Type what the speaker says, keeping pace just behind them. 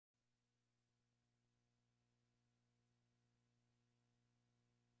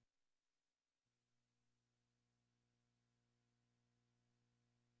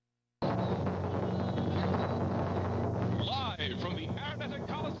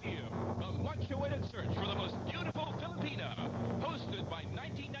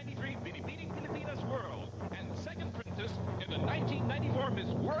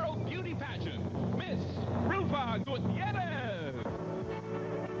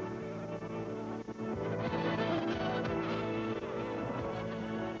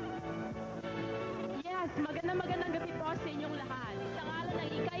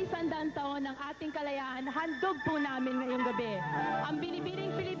100 taon ng ating kalayaan, handog po namin ngayong gabi. Ang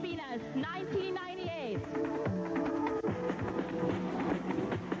Binibining Pilipinas, 1998.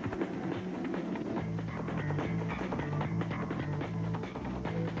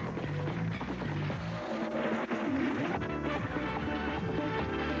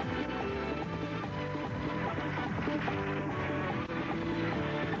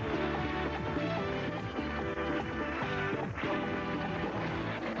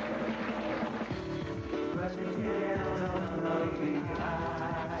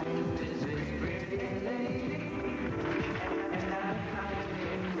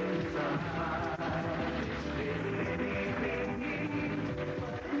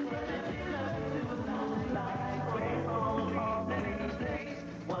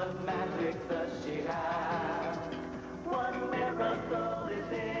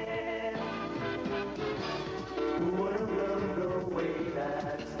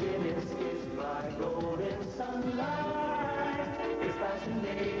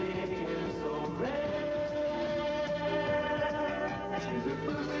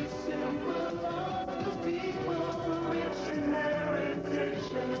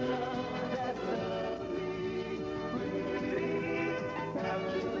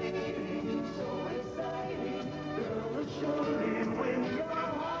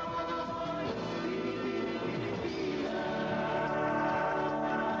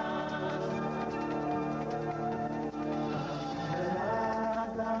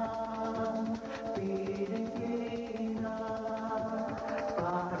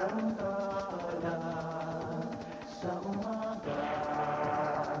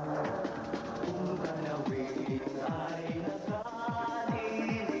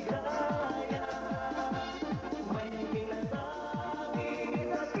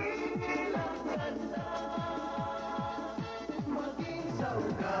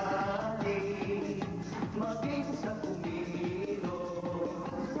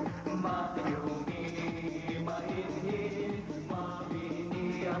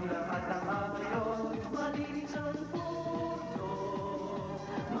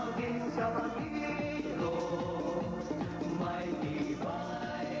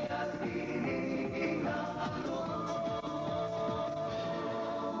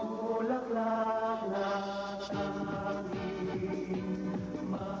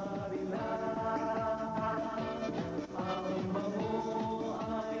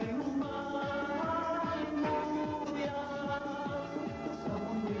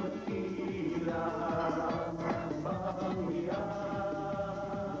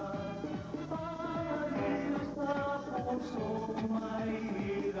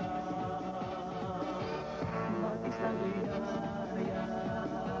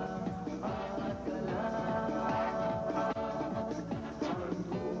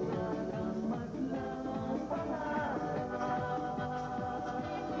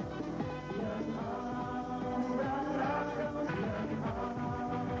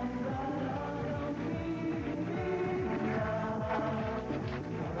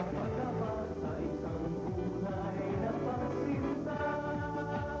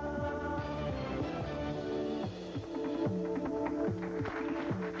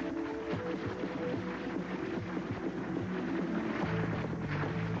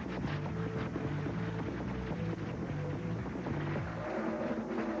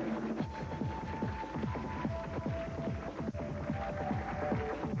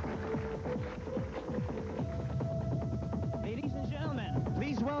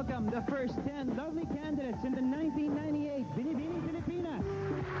 Welcome the first 10 lovely candidates in the 1998 Binibining Pilipinas.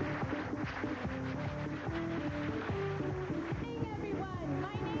 Hey everyone,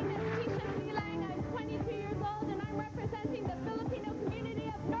 my name is Tisha Silang. I'm 22 years old and I'm representing the Filipino community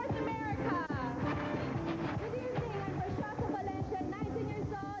of North America. Good evening, I'm Rashaka Valencia, 19 years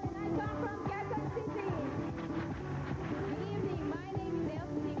old and I come from Quezon City. Good evening, my name is Del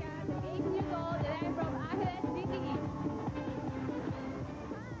Sigan, 18 years old and I'm from Angeles City.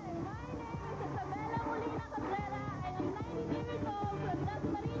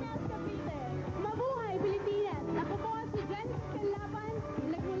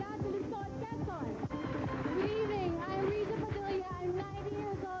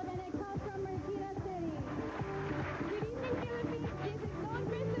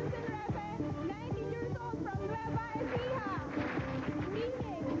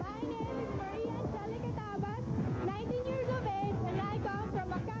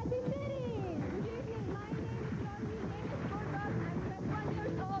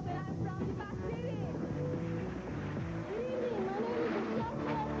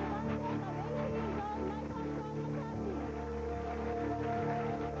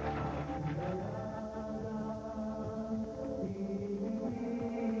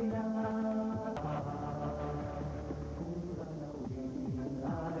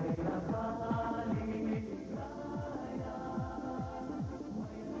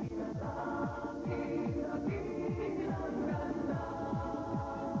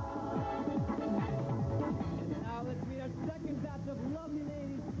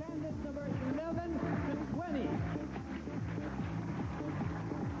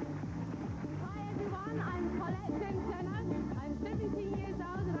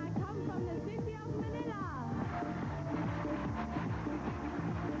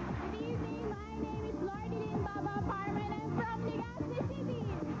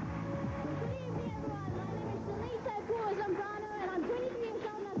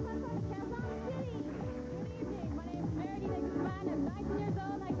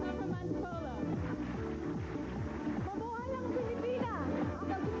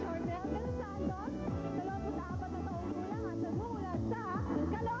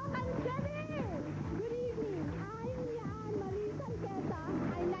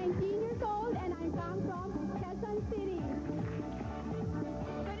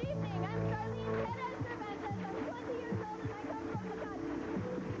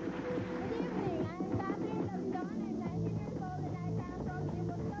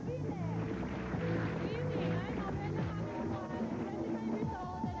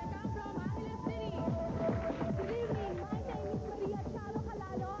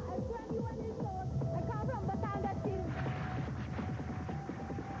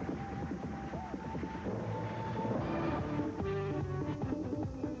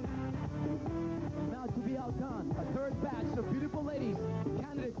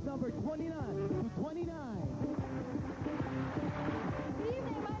 29 to 29. Good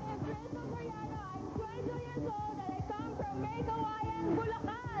evening, my name is Soriano. I'm 22 years old and I come from Maykawayan,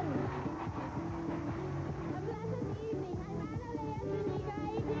 Bulacan. A pleasant evening. I'm Ana Lea Zuniga,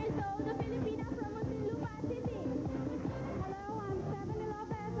 8 years old, a Filipina from Muntinlupa City. Hello, I'm Stephanie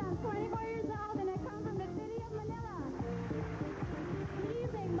Lopez. I'm 24 years old and I come from the city of Manila. Good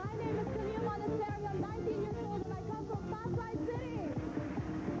evening, my name is Camille Monasterio. I'm 19 years old and I come from Pasay City.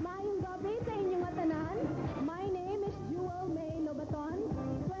 Mayong gabi sa inyong atanan. My name is Jewel Lobaton,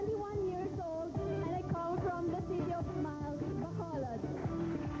 21 years old, and I come from the city of Miles, Bacolod.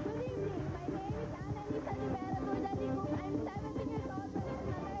 Good evening, my name is Ana Lisa Rivera Burdalicum. I'm 17 years old, but it's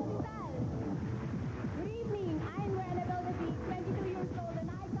not Rizal. Good evening, I'm Rena Valdez, 22 years old, and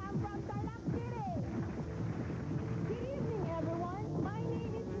I come from Tarlac City. Good evening, everyone. My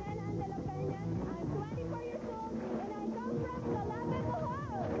name is Lena De La Peña. I'm 24 years old, and I come from Calabe,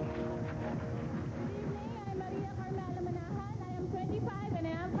 Bohol. Good evening, I'm Maria Carmela Manahan. I am 25 and I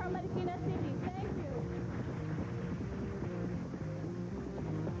am from Marikina City. Thank you.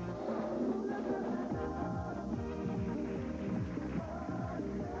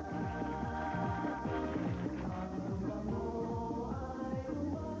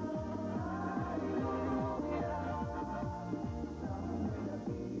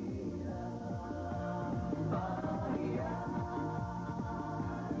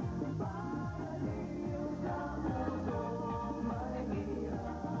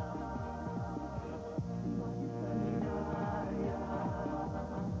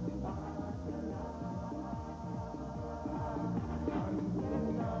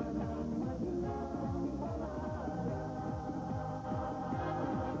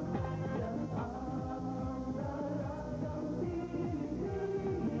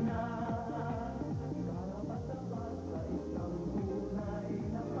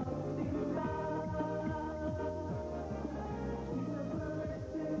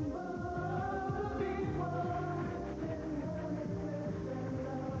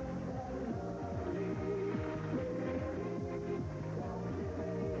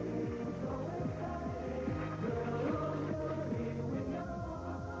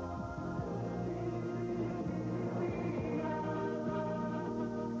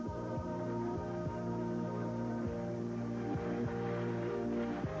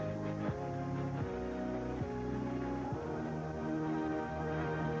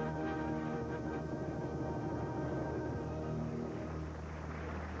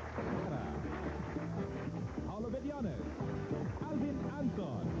 Alvin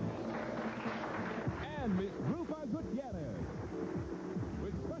Anton, and Miss Rufa Gutierrez,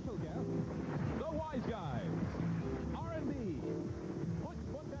 with special guests, The Wise Guys, R&B, Butch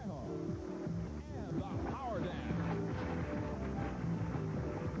Botejo, and the Power Dance.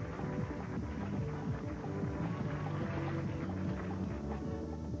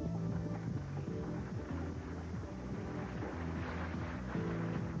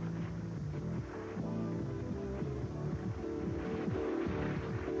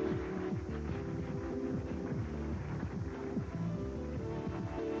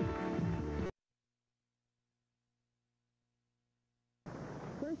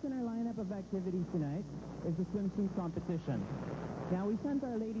 First in our lineup of activities tonight is the swimsuit competition. Now, we sent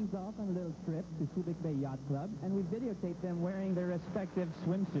our ladies off on a little trip to Subic Bay Yacht Club, and we videotaped them wearing their respective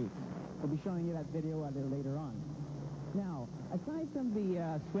swimsuits. We'll be showing you that video a little later on. Now, aside from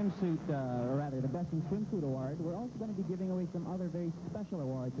the swimsuit, or rather the Best in Swimsuit Award, we're also going to be giving away some other very special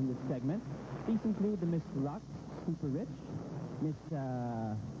awards in this segment. These include the Miss Lux Super Rich, Miss,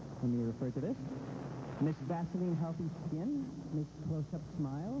 let me refer to this, Miss Vaseline Healthy Skin, Miss Close-Up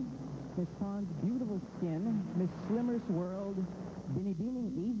Smile, Miss Pond's Beautiful Skin, Miss Slimmer's World,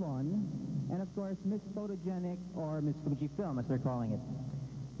 Binibining Avon, and of course Miss Photogenic, or Miss Fuji Film as they're calling it.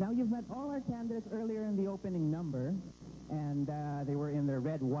 Now, you've met all our candidates earlier in the opening number, and they were in their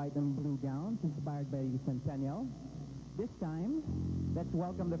red, white, and blue gowns inspired by the Centennial. This time, let's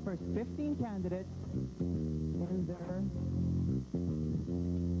welcome the first 15 candidates in their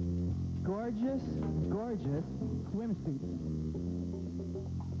gorgeous, gorgeous swimsuits.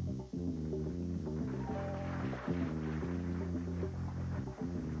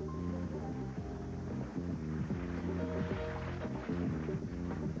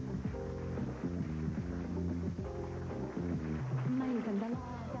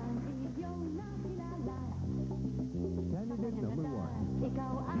 Candidate number 1,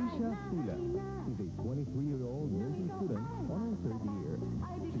 Tisha Silang is a 23-year-old nursing student on her third year.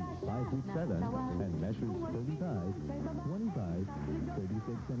 She's 5'7" and measures 35, 25,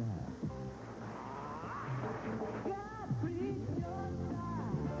 36 and a half.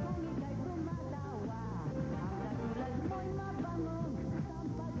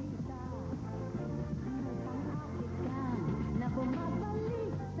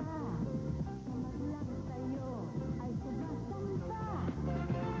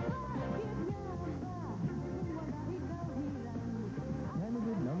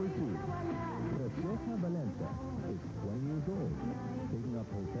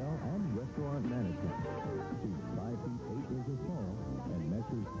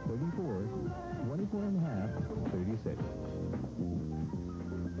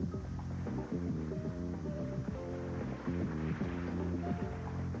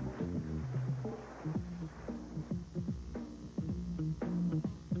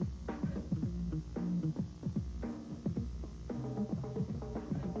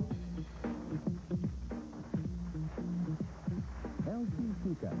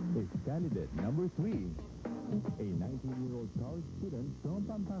 Candidate number 3, a 19-year-old college student from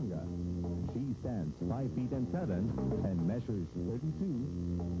Pampanga. She stands 5 feet and 7 and measures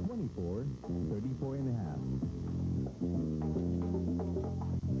 32, 24, 34 and a half.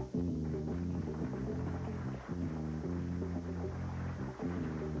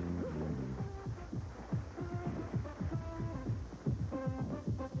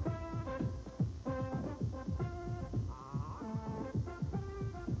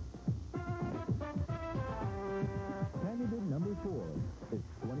 Candidate number 4 is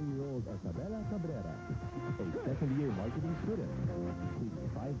 20-year-old Cabrera, a second-year marketing student. She's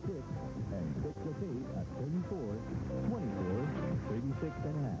 5'6" and fits the tape at 34, 24, 36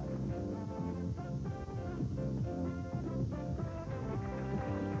 and a half.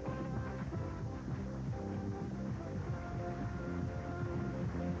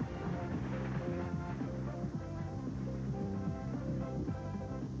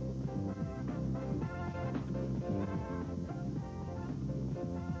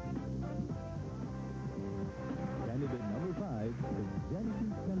 Candidate number 5 is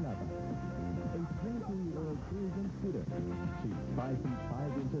a 22-year-old tourism student. She's 5 feet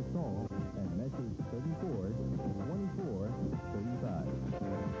 5 inches tall and measures 34, 24, 35.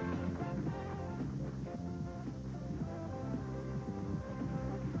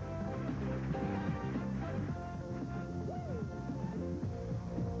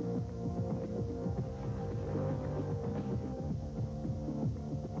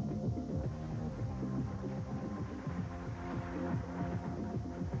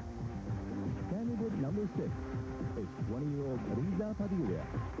 Candidate number 6 is 20-year-old Riza Padilla,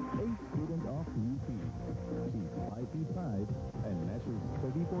 a student of UP. She's 5 feet 5 and measures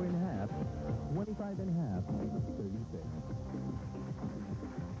 34 and a half, 25 and a half, 36.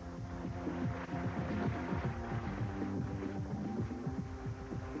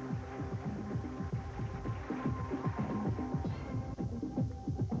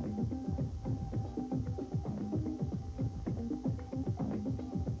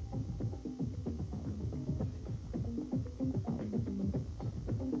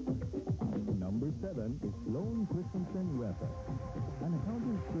 Number 7 is Sloan Christensen Weber, an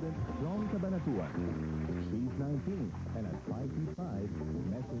accounting student from Cabanatuan. She's 19 and at 5 feet 5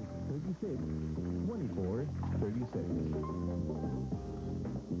 measures 36, 24, 36.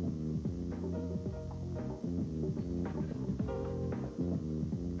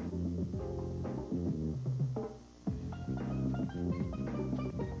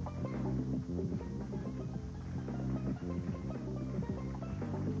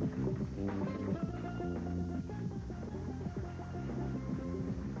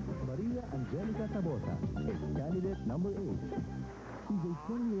 Maria Angelica Tabota is candidate number 8. She's a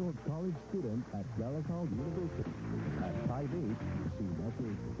 20-year-old college student at De La Salle University. At 5'8", she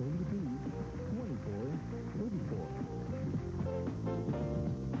measures 33, 24, 34.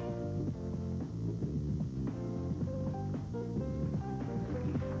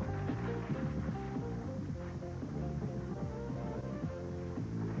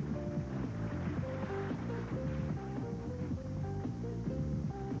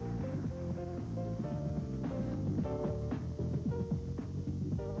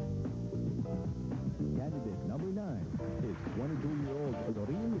 Candidate number 9 is 22-year-old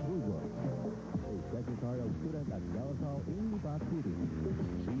Doreen Burgos, a secretarial student at De La Salle in Lipas City.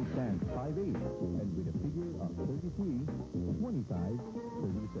 She stands 5'8" and with a figure of 33, 25,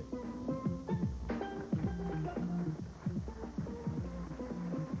 36.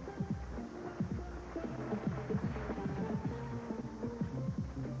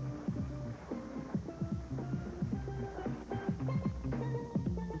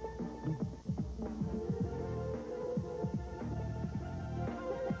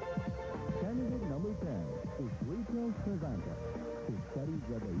 Candidate number 10 is Rachel Cervantes, who studies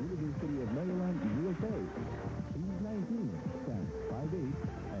at the University of Maryland, USA. She's 19, stands 5'8",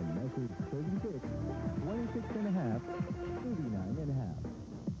 and measures 36, 26 and a half, 39 and a half.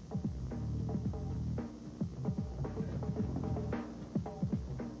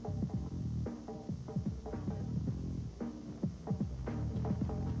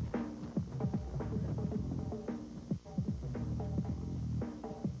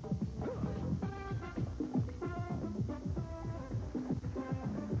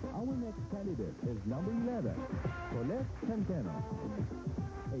 Our next candidate is number 11, Collette Centeno,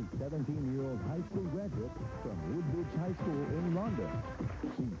 a 17-year-old high school graduate from Woodbridge High School in London.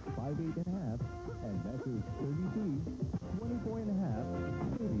 She's 5'8" and a half and measures 33, 24 and a half,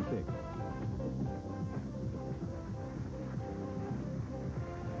 36.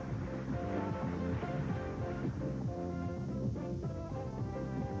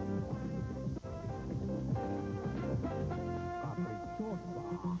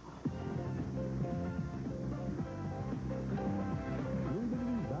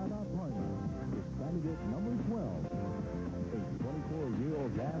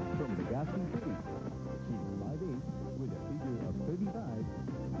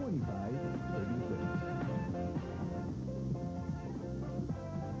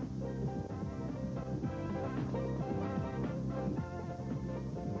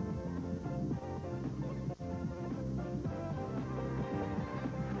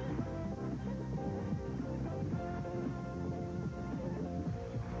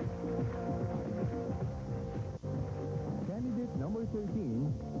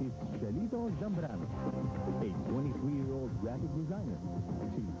 Zambrano, a 23-year-old graphic designer.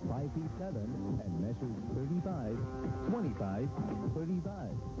 She's 5 feet 7 and measures 35, 25,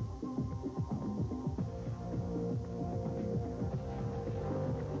 35.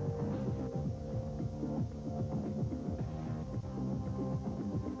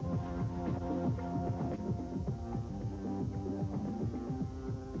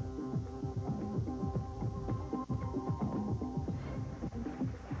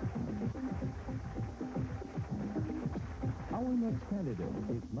 Our next candidate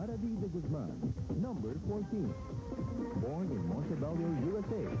is Maradi de Guzman, number 14. Born in Montebello,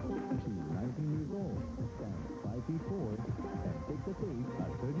 USA, she's 19 years old, stands 5 feet 4, and takes a pace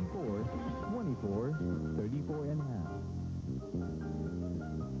at 34, 24, 34 and a half.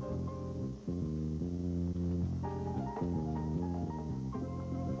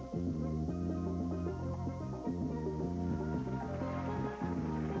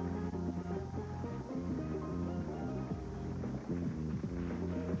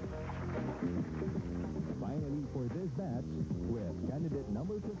 Finally, for this batch, we have candidate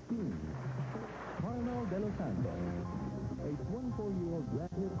number 15, Carmel De Los Santos, a 24-year-old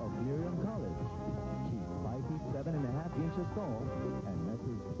graduate of Miriam College. She's 5 feet 7 and a half inches tall and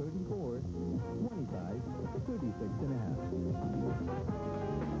measures 34, 25, 36 and a half.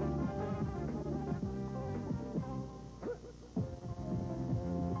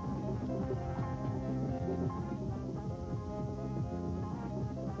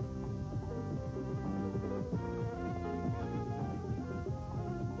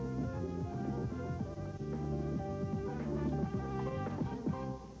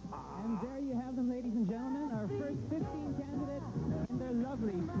 And there you have them, ladies and gentlemen, our first 15 candidates in their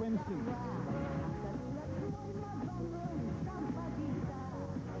lovely swimsuits.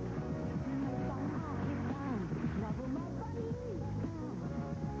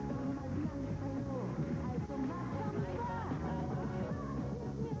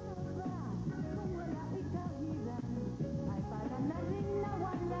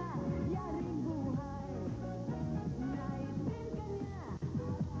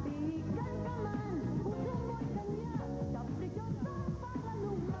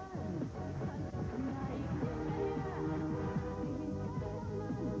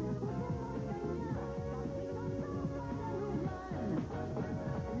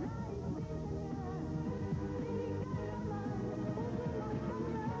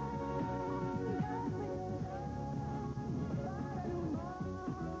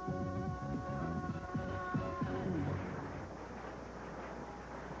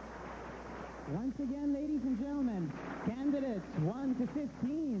 Once again, ladies and gentlemen, candidates 1 to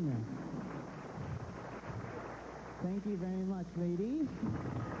 15. Thank you very much, ladies.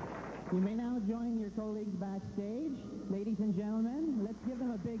 You may now join your colleagues backstage. Ladies and gentlemen, let's give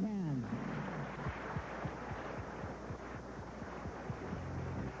them a big hand.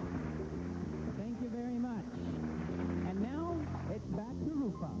 Thank you very much. And now, it's back to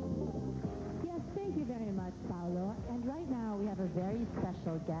Rupa. Yes, thank you very much, Paolo. And right now, we have a very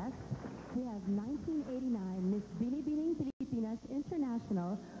special guest. We have 1989 Miss Binibining Pilipinas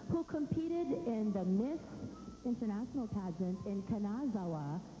International, who competed in the Miss International pageant in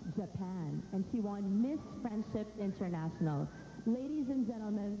Kanazawa, Japan, and she won Miss Friendship International. Ladies and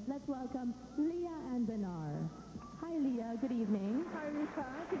gentlemen, let's welcome Leah and Benar. Hi, Leah. Good evening. Hi, Rita.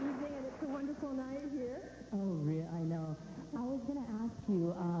 Good evening, and it's a wonderful night here. Oh, I know. I was going to ask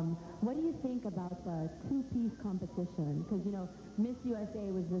you, what do you think about the two-piece competition? Because, you know, Miss USA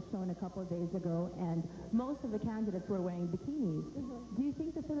was just shown a couple of days ago, and most of the candidates were wearing bikinis. Do you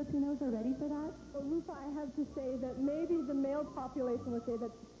think the Filipinos are ready for that? Well, Rupa, I have to say that maybe the male population would say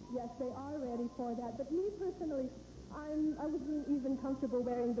that, yes, they are ready for that. But me personally, I wasn't even comfortable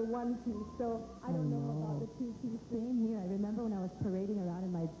wearing the one-piece, so I don't know about the two-piece. Same here. I remember when I was parading around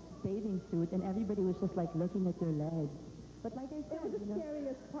in my bathing suit, and everybody was just, like, looking at their legs. But like I said, it was the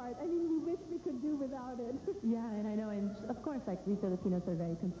scariest part. I mean, we wish we could do without it. Yeah, and I know, and of course, like, we Filipinos are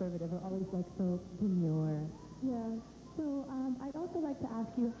very conservative. We're always, like, so demure. Yeah. So, I'd also like to ask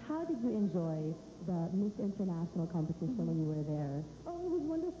you, how did you enjoy the Miss International competition when you were there? Oh, it was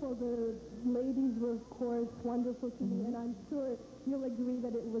wonderful. The ladies were, of course, wonderful to me, and I'm sure you'll agree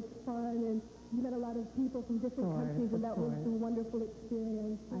that it was fun, and you met a lot of people from different countries, and that was a wonderful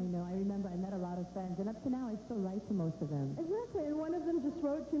experience. I know. I remember I met a lot of friends, and up to now, I still write to most of them. Exactly, and one of them just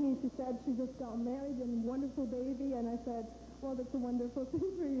wrote to me. She said she just got married and wonderful baby, and I said, well, that's a wonderful thing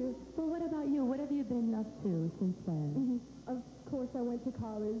for you. Well, what about you? What have you been up to since then? Of course, I went to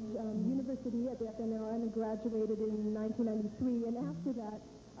college, university at the FNL, and I graduated in 1993, and after that,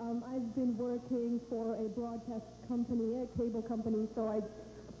 I've been working for a broadcast company, a cable company, so I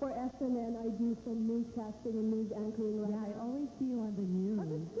For SNN, I do some newscasting and news anchoring. Yeah, I always see you on the news. Oh,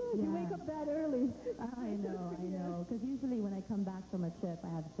 that's good. Yeah. You wake up that early. I know. Because usually when I come back from a trip, I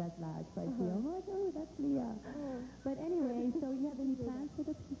have jet lag, so I feel, oh, that's Leah. But anyway, so you have any plans for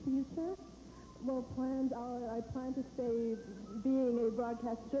the future? Well, I plan to stay being a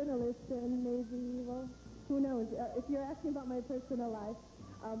broadcast journalist, and maybe, well, who knows? If you're asking about my personal life,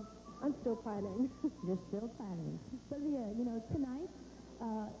 I'm still planning. You're still planning. But Leah, tonight,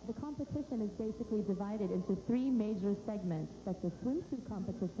 the competition is basically divided into three major segments. That's the swimsuit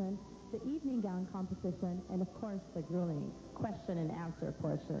competition, the evening gown competition, and of course the grueling question and answer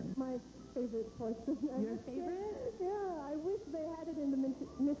portion. My favorite portion. Your favorite? Yeah, I wish they had it in the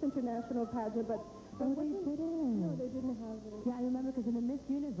Miss International pageant, but they didn't. No, they didn't have it. Yeah, I remember because in the Miss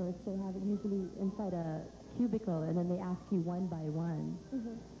Universe they have it usually inside a cubicle, and then they ask you one by one.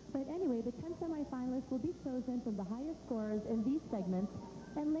 But anyway, the 10 semifinalists will be chosen from the highest scorers in these segments,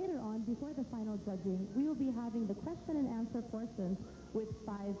 and later on, before the final judging, we will be having the question and answer portions with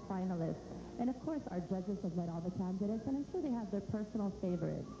 5 finalists. And of course, our judges have met all the candidates, and I'm sure they have their personal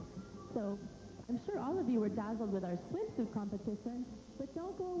favorites. So I'm sure all of you were dazzled with our swimsuit competition, but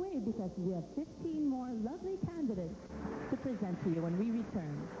don't go away because we have 15 more lovely candidates to present to you when we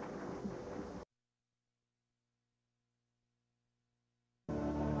return.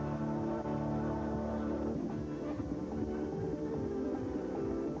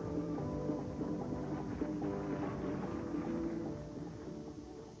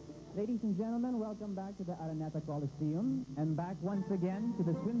 Ladies and gentlemen, welcome back to the Araneta Coliseum and back once again to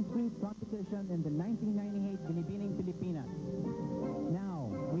the swimsuit competition in the 1998 Binibining Pilipinas. Now,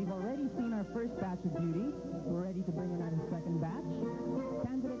 we've already seen our first batch of beauties. We're ready to bring in our second batch.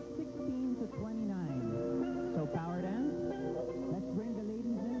 Candidates 16 to 29. So, power dance, let's bring the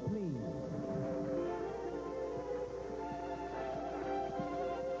ladies in, please.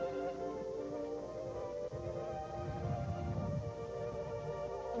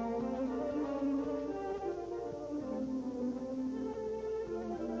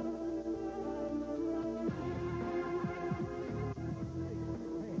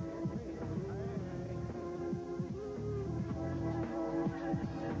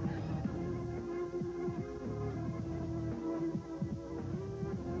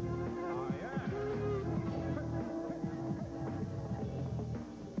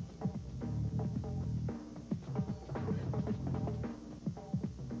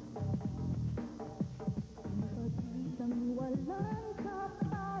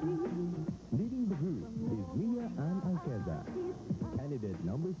 Leading the group is Mia Ann Alqueda, candidate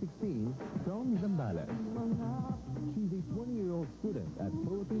number 16 from Zambales. She's a 20-year-old student at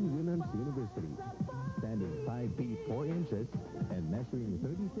Philippine Women's University, standing 5 feet 4 inches and measuring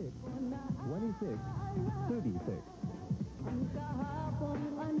 36, 26, 36.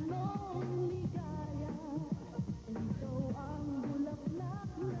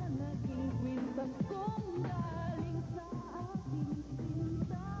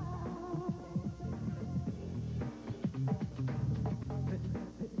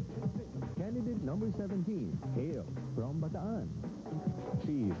 Candidate number 17 hails from Bataan.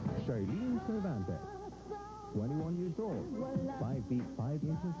 She's Charlene Cervantes, 21 years old, 5 feet 5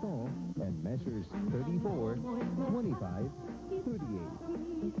 inches tall, and measures 34, 25, 38.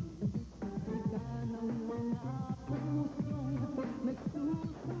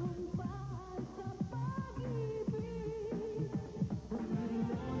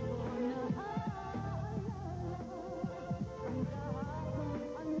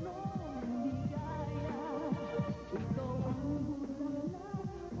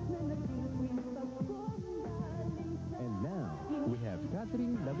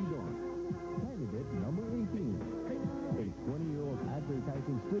 Candidate number 18, a 20-year-old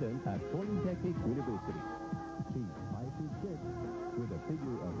advertising student at Polytechnic University. She's 5 feet 6 with a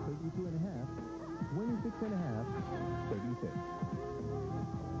figure of 32 and a half, 26 and a half, 36.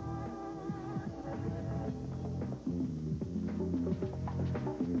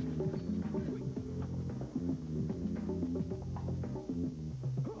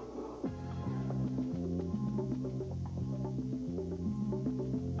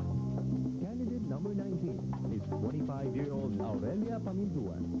 Number 19 is 25-year-old Aurelia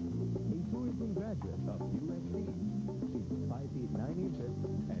Pamintuan, a tourism graduate of USC. She's 5 feet 9 inches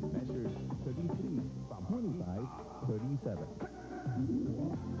and measures 33, 25, 37.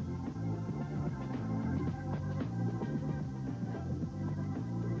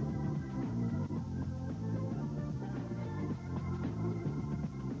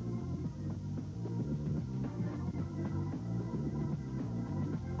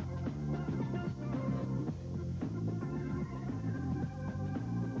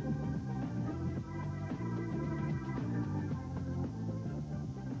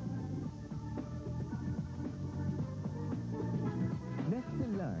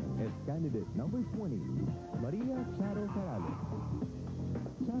 candidate number 20, Maria Charo Carales.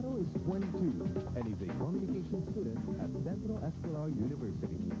 Charo is 22 and is a communication student at Centro Escolar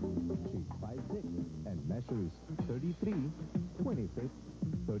University. She's 5'6" and measures 33, 26,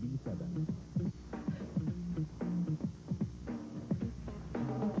 37.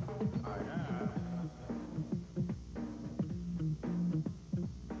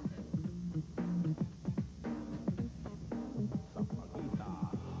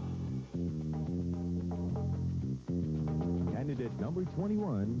 Candidate number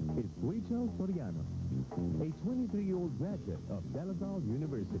 21 is Rachel Soriano, a 23-year-old graduate of De La Salle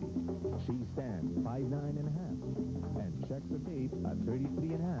University. She stands 5'9" and a half and checks the tape at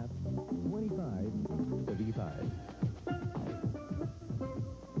 33 and a half, 25, 35.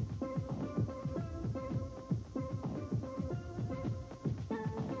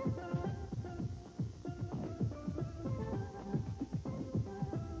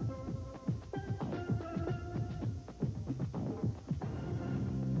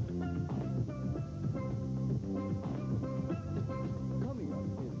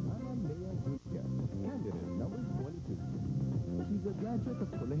 She's a graduate of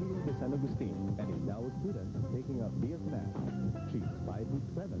Colegio de San Agustin and is now a student taking up BS Math. She's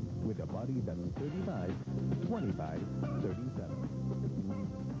 5'7" with a body that's 35, 25, 37.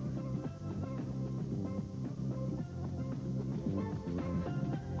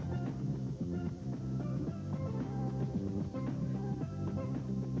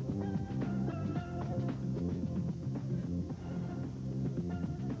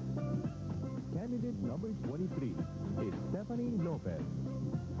 Candidate number 23 is Stephanie Lopez,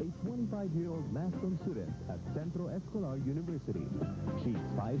 a 25-year-old math student at Centro Escolar University. She's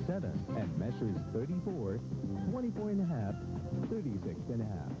 5'7" and measures 34, 24 and a half, 36 and a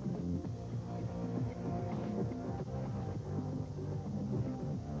half.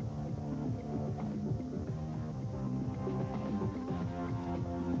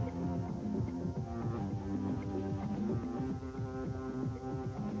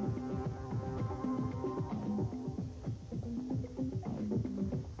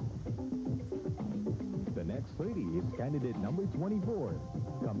 The next lady is candidate number 24,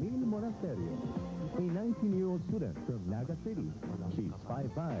 Camille Monasterio, a 19-year-old student from Naga City. She's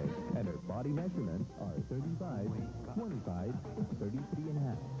 5'5", and her body measurements are 35, 25, 33 and a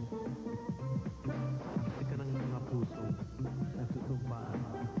half. Ika ng mga puso na tutupaan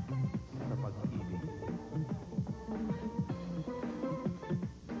sa pag-ibig.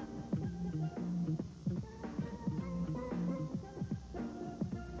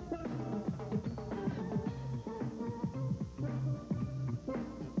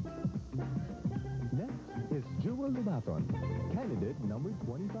 Next is Jewel Lobaton, candidate number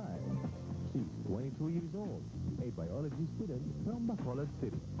 25. She's 22 years old, a biology student from Bacolod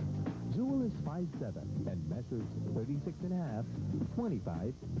City. Jewel is 5'7" and measures 36 and a half,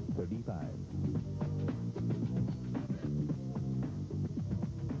 25, 35.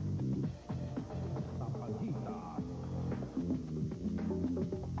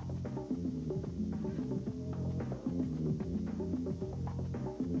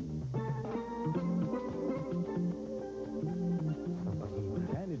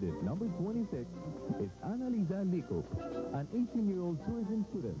 Candidate number 26 is Annalisa Lico, an 18-year-old tourism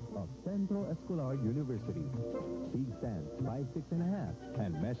student of Centro Escolar University. She stands 5'6" and a half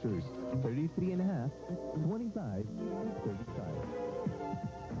and measures 33 and a half, 25, 35.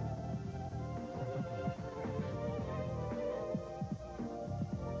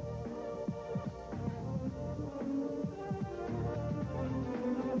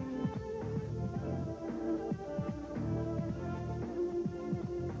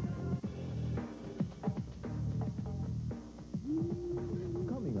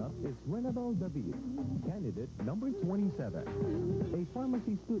 Coming up is Renabel David, candidate number 27, a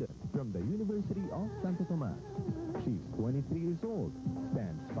pharmacy student from the University of Santo Tomas. She's 23 years old,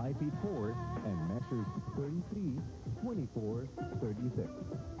 stands 5'4", and measures 33, 24, 36.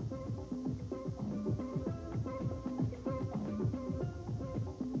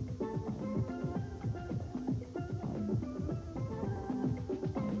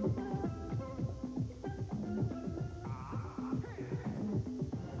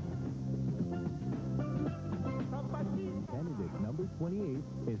 Candidate number 28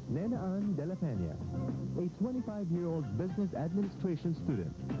 is Nena Ann de la Peña, a 25-year-old business administration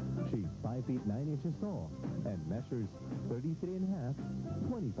student. She's 5'9" tall and measures 33 and a half,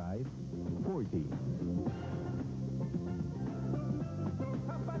 25, 40.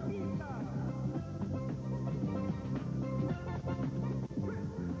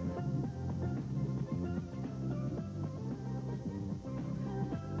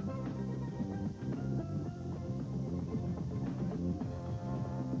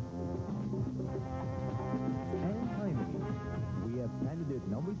 Candidate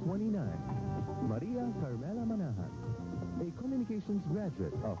number 29, Maria Carmela Manahan, a communications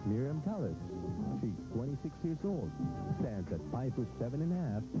graduate of Miriam College. She's 26 years old, stands at 5 foot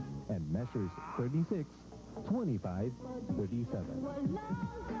 7.5, and measures 36, 25, 37.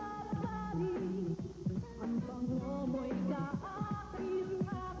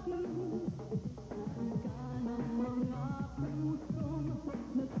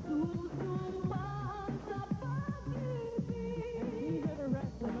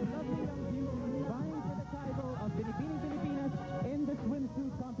 Binibining Pilipinas in the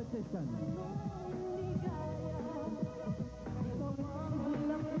swimsuit competition.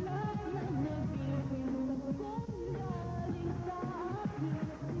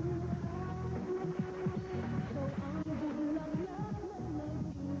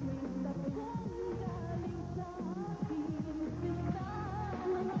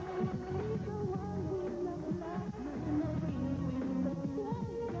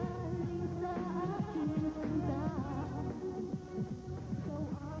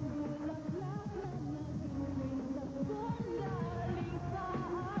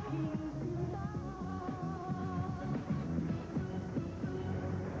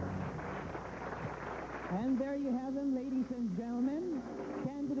 And there you have them, ladies and gentlemen.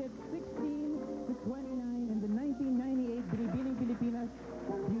 Candidates 16 to 29 in the 1998 Binibining Pilipinas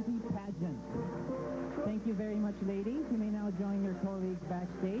Beauty Pageant. Thank you very much, ladies. You may now join your colleagues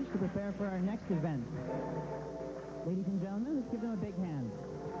backstage to prepare for our next event. Ladies and gentlemen, let's give them a big hand.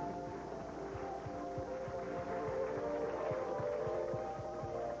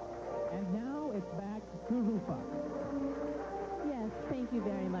 And now it's back to Rufa. Yes, thank you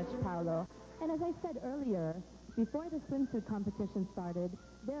very much, Paolo. And as I said earlier, before the swimsuit competition started,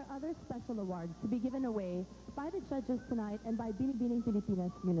 there are other special awards to be given away by the judges tonight and by Binibining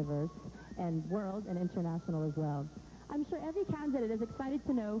Pilipinas Universe and World and International as well. I'm sure every candidate is excited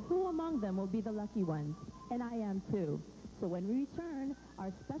to know who among them will be the lucky ones, and I am too. So when we return,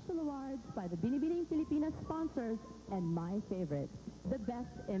 our special awards by the Binibining Pilipinas sponsors and my favorite, the Best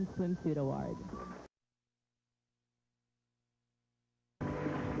in Swimsuit Award.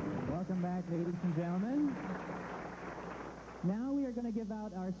 Welcome back, ladies and gentlemen. Now we are going to give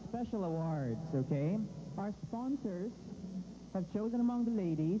out our special awards, okay? Our sponsors have chosen among the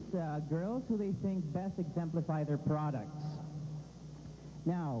ladies girls who they think best exemplify their products.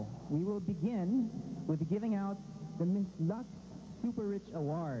 Now, we will begin with giving out the Miss Lux Super Rich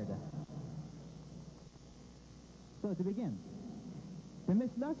Award. So, to begin, the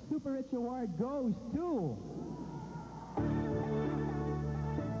Miss Lux Super Rich Award goes to...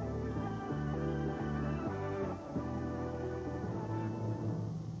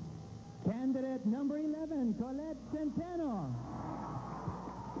 Candidate number 11, Collette Centeno.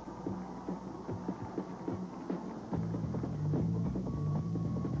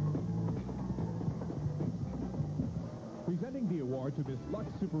 Presenting the award to Miss Lux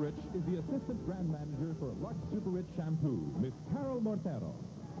Super Rich is the Assistant Brand Manager for Lux Super Rich Shampoo, Miss Carol Mortero.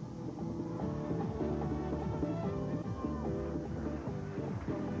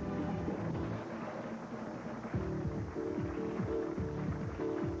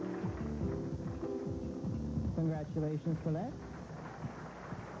 Congratulations, Collette.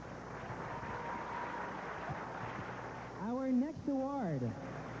 Our next award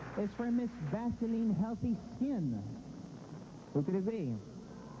is for Miss Vaseline Healthy Skin. Who could it be?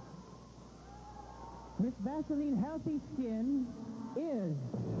 Miss Vaseline Healthy Skin is...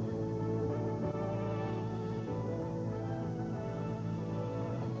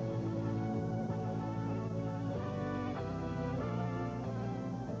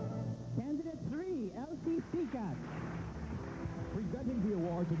 Candidate 3, Elsie Picat. Presenting the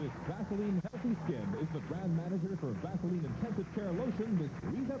award to Miss Vaseline Healthy Skin is the Brand Manager for Vaseline Intensive Care Lotion, Miss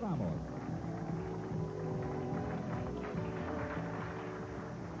Rita Ramos.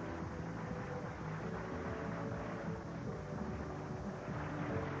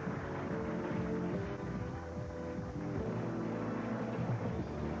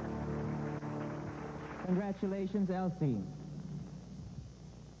 Congratulations, Elsie.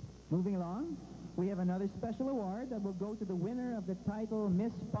 Moving along, we have another special award that will go to the winner of the title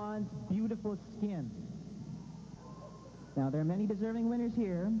Miss Pond's Beautiful Skin. Now, there are many deserving winners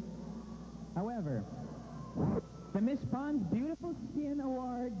here. However, the Miss Pond's Beautiful Skin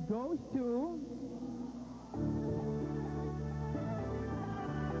Award goes to...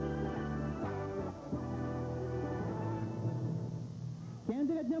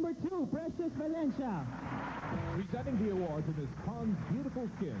 Candidate number 2, Precious Valencia. Presenting the award to Miss Pond's Beautiful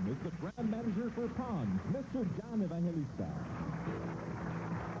Skin is the Brand Manager for Pond's, Mr. John Evangelista.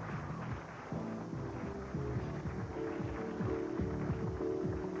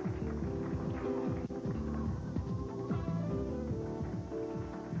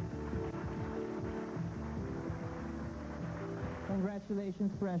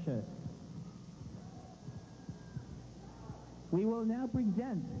 Congratulations, Precious. We will now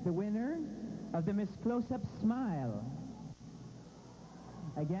present the winner of the Miss Close-Up Smile.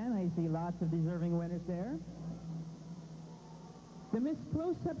 Again, I see lots of deserving winners there. The Miss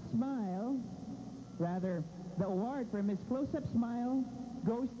Close-Up Smile, rather, the award for Miss Close-Up Smile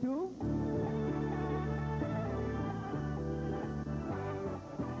goes to...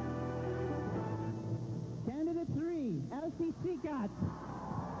 Candidate 3, Elsie Sikat.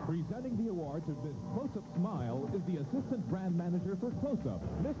 Presenting the award to Miss Close-Up Smile is the Assistant Brand Manager for Close-Up,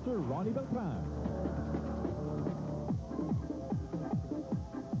 Mr. Ronnie Beltran.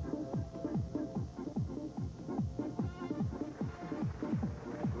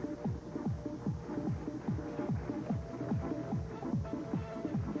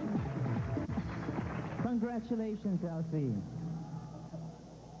 Congratulations, Elsie.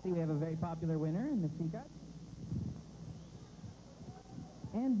 See, we have a very popular winner in the Sikat.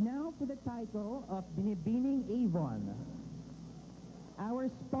 And now for the title of Binibining Avon. Our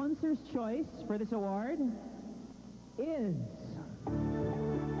sponsor's choice for this award is...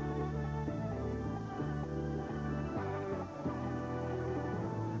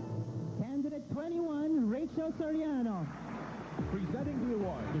 Candidate 21, Rachel Soriano. Presenting the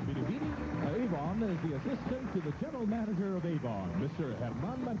award to Binibining Avon is the Assistant to the General Manager of Avon, Mr.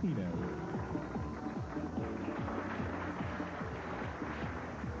 Herman Martinez.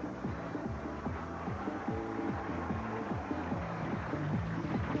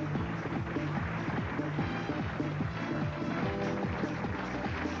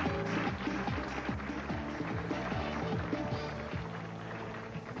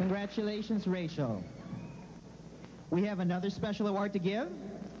 Congratulations, Rachel. We have another special award to give.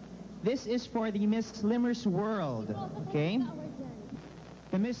 This is for the Miss Slimmers World, okay?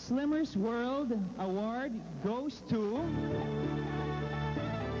 The Miss Slimmers World Award goes to...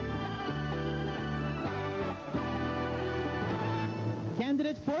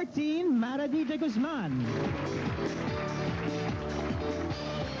 Candidate 14, Maradi de Guzman.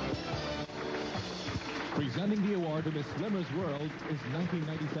 Presenting the award to Miss Slimmers World is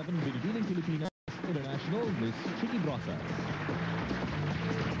 1997 Binibining Pilipinas International, Miss Chiqui Brosa.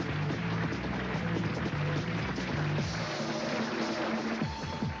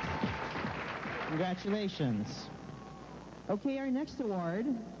 Congratulations. Okay, our next award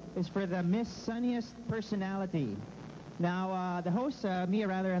is for the Miss Sunniest Personality. Now, the hosts, me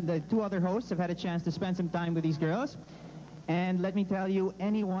rather, and the two other hosts have had a chance to spend some time with these girls. And let me tell you,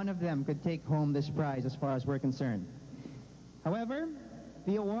 any one of them could take home this prize as far as we're concerned. However,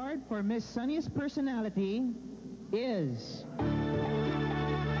 the award for Miss Sunniest Personality is...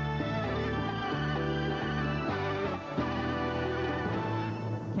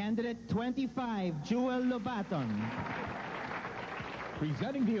 Candidate 25, Jewel Lobaton.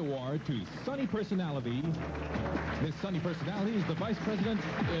 Presenting the award to Sunny Personality. Miss Sunny Personality is the Vice President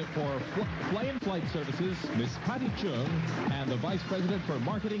for Fly and Flight Services, Miss Patty Chung, and the Vice President for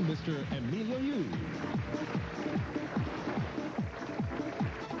Marketing, Mr. Emilio Yu.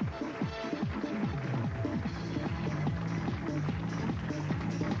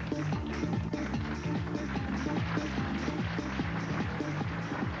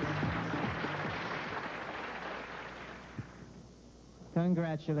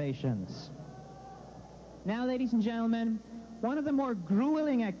 Congratulations. Now, ladies and gentlemen, one of the more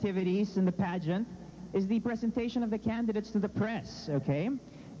grueling activities in the pageant is the presentation of the candidates to the press, okay?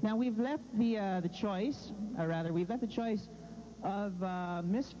 Now, we've left the choice, or rather, we've left the choice of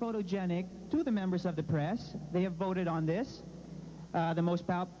Miss Photogenic to the members of the press. They have voted on this. The most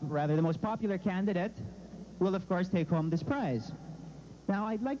popular candidate will, of course, take home this prize. Now,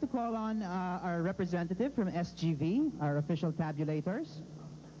 I'd like to call on our representative from SGV, our official tabulators.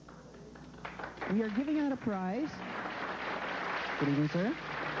 We are giving out a prize. Good evening, sir.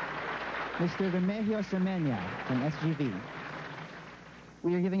 Mr. Remigio Semenya from SGV.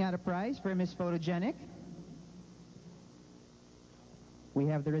 We are giving out a prize for Miss Photogenic. We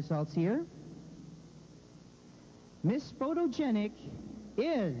have the results here. Miss Photogenic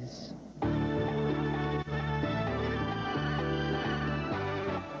is...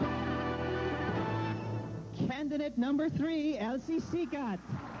 Candidate number 3, Elsie Sikat.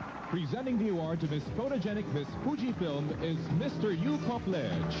 Presenting the award to Miss Photogenic Miss Fujifilm is Mr. Yu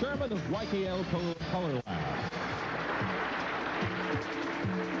Collette, Chairman of YKL Color Lab.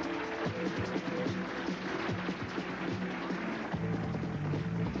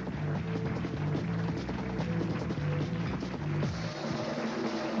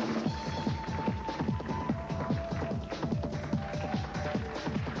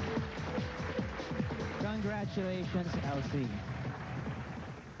 Congratulations, Elsie.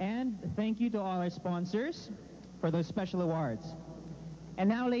 And thank you to all our sponsors for those special awards. And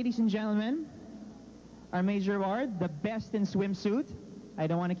now, ladies and gentlemen, our major award, the Best in Swimsuit. I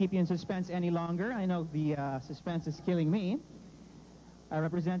don't want to keep you in suspense any longer. I know the suspense is killing me. Our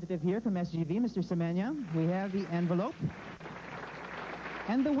representative here from SGV, Mr. Semenya, we have the envelope.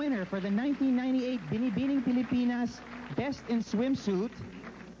 And the winner for the 1998 Binibining Pilipinas Best in Swimsuit,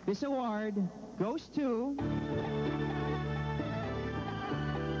 this award goes to...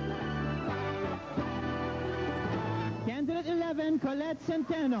 Candidate 11, Collette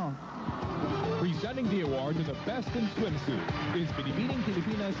Centeno. Presenting the award to the Best in Swimsuit is Binibining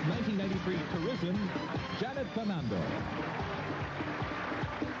Pilipinas 1993 Tourism, Janet Fernando.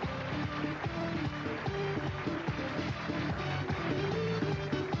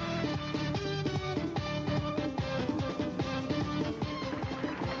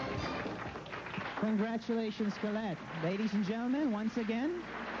 Congratulations, Collette. Ladies and gentlemen, once again,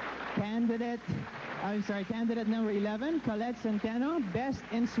 candidate number 11, Collette Centeno, Best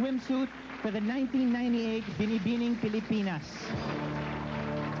in Swimsuit for the 1998 Binibining Pilipinas.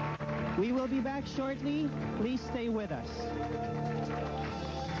 We will be back shortly. Please stay with us.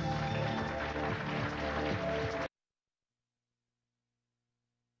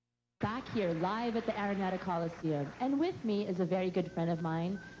 Back here live at the Araneta Coliseum. And with me is a very good friend of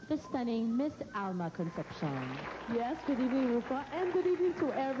mine, the stunning Miss Alma Concepcion. Yes, good evening, Rupa, and good evening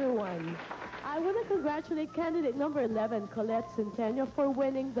to everyone. I want to congratulate candidate number 11, Collette Centeno, for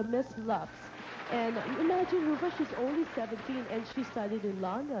winning the Miss Lux. And imagine, Rupa, she's only 17 and she studied in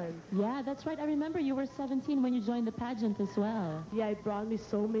London. Yeah, that's right. I remember you were 17 when you joined the pageant as well. Yeah, it brought me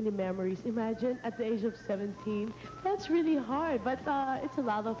so many memories. Imagine at the age of 17. That's really hard, but it's a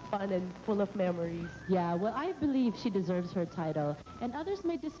lot of fun and full of memories. Yeah, well, I believe she deserves her title. And others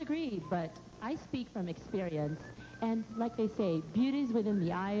may disagree, but I speak from experience. And like they say, beauty is within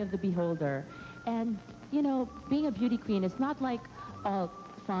the eye of the beholder. And, you know, being a beauty queen is not like all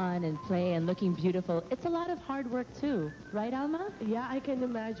fun and play and looking beautiful. It's a lot of hard work too. Right, Alma? Yeah, I can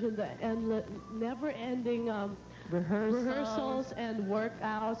imagine the never-ending rehearsals and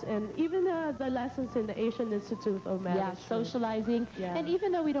workouts, and even the lessons in the Asian Institute of Management. Yeah, socializing. Yeah. And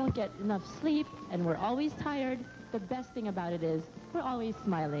even though we don't get enough sleep and we're always tired, the best thing about it is we're always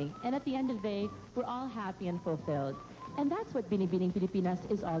smiling. And at the end of the day, we're all happy and fulfilled. And that's what Binibining Pilipinas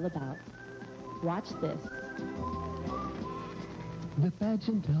is all about. Watch this. The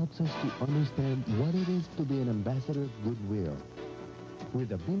pageant helps us to understand what it is to be an ambassador of goodwill. With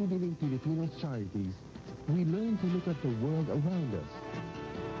the Binibining Pilipinas charities, we learn to look at the world around us,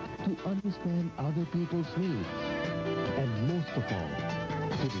 to understand other people's needs, and most of all,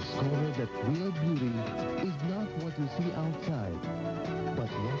 to discover that real beauty is not what you see outside, but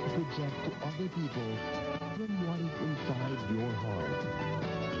what you project to other people from what is inside your heart.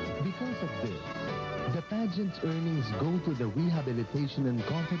 Because of this, the pageant's earnings go to the rehabilitation and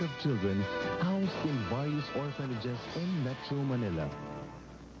comfort of children housed in various orphanages in Metro Manila.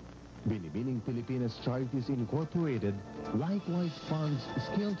 Binibining Pilipinas Charities Incorporated likewise funds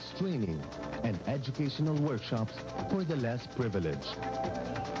skills training and educational workshops for the less privileged.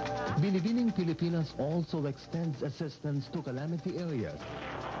 Binibining Pilipinas also extends assistance to calamity areas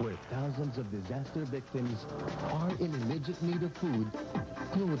where thousands of disaster victims are in immediate need of food,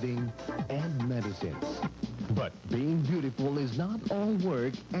 clothing, and medicines. But being beautiful is not all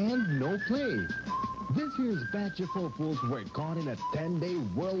work and no play. This year's batch of hopefuls were caught in a 10-day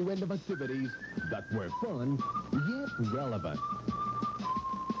whirlwind of activities that were fun, yet relevant.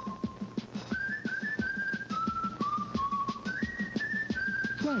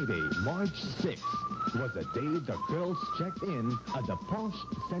 Friday, March 6th, was the day the girls checked in at the posh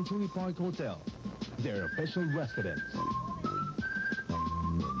Century Park Hotel, their official residence.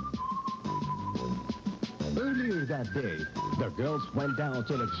 Earlier that day, the girls went down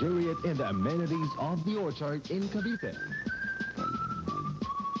to luxuriate in the amenities of the Orchard in Cavite.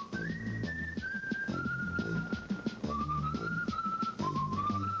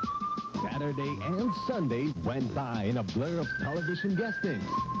 Saturday and Sunday went by in a blur of television guestings.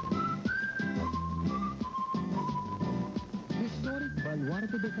 Historic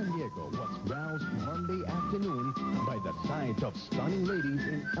Baluarte de San Diego was roused Monday afternoon by the sight of stunning ladies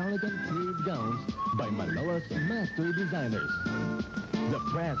in elegant period gowns by Manila's master designers. The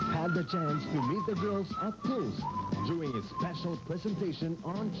press had the chance to meet the girls up close during a special presentation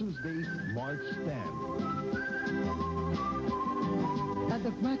on Tuesday, March 10. At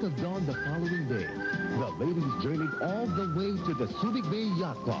the crack of dawn the following day, the ladies journeyed all the way to the Subic Bay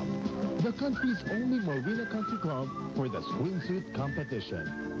Yacht Club, the country's only marina country club for the swimsuit competition.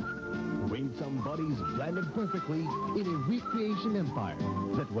 Winsome bodies blended perfectly in a recreation empire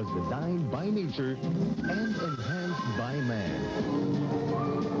that was designed by nature and enhanced by man.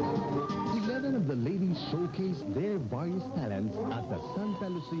 11 of the ladies showcased their various talents at the Santa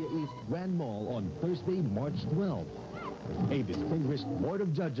Lucia East Grand Mall on Thursday, March 12th. A distinguished board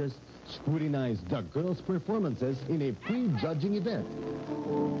of judges scrutinized the girls' performances in a pre-judging event.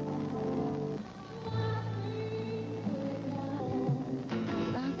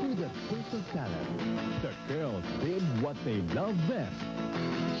 After the twist of talent, the girls did what they love best: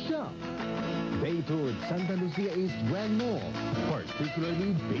 shop. They toured Santa Lucia East Grand Mall,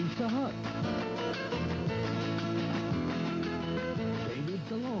 particularly Pizza Hut, David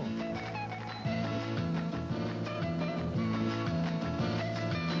Salon,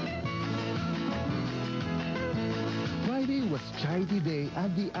 Friday was Charity Day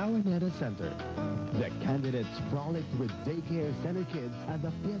at the Araneta Center. The candidates frolicked with daycare center kids at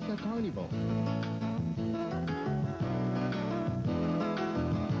the Fiesta Carnival.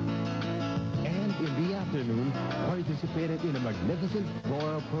 And in the afternoon, participated in a magnificent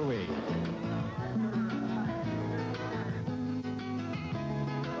floral parade.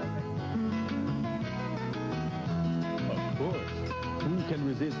 Of course, who can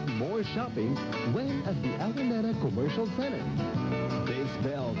resist more shopping when at the Araneta Commercial Center? These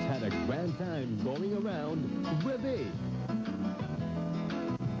bells had a grand time going around Rebe,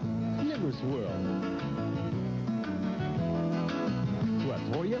 Sliver Swirl,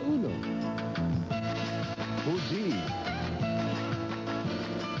 Trattoria Uno, Fuji,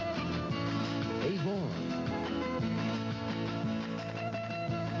 Avon,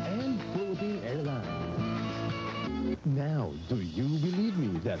 and Philippine Airlines. Now, do you believe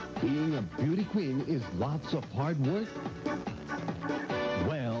me that being a beauty queen is lots of hard work?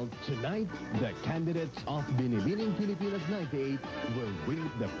 Well, tonight, the candidates of Binibining Pilipinas 98 will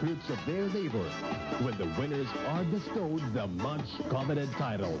reap the fruits of their labor when the winners are bestowed the much-coveted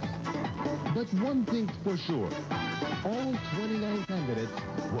titles. But one thing's for sure, all 29 candidates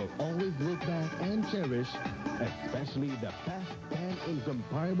will always look back and cherish, especially the past 10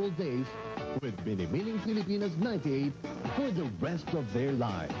 incomparable days with Binibining Pilipinas 98 for the rest of their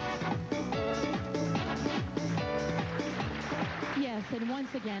lives. Yes, and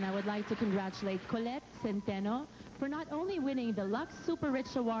once again, I would like to congratulate Collette, Centeno, for not only winning the Lux Super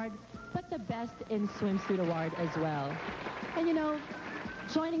Rich Award, but the Best in Swimsuit Award as well. And you know,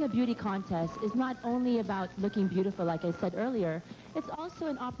 joining a beauty contest is not only about looking beautiful, like I said earlier, it's also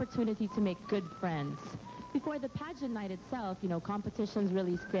an opportunity to make good friends. Before the pageant night itself, you know, competition's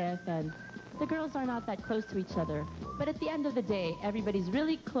really stiff and the girls are not that close to each other. But at the end of the day, everybody's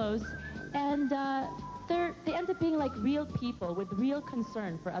really close and they end up being like real people with real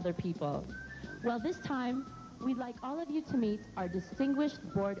concern for other people. Well, this time, we'd like all of you to meet our distinguished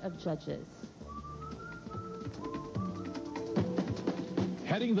board of judges.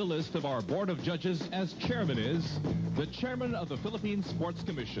 Heading the list of our board of judges as chairman is the chairman of the Philippine Sports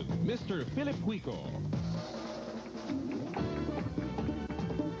Commission, Mr. Philip Huico.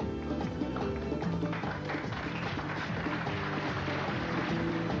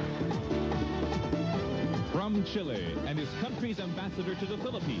 From Chile and his country's ambassador to the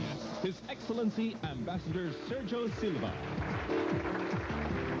Philippines, His Excellency Ambassador Sergio Silva.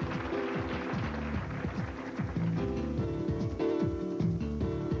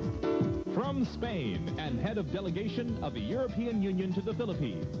 From Spain and head of delegation of the European Union to the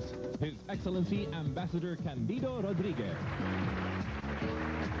Philippines, His Excellency Ambassador Candido Rodriguez.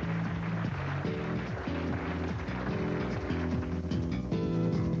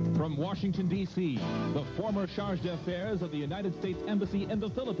 From Washington, D.C., the former charge d'affaires of the United States Embassy in the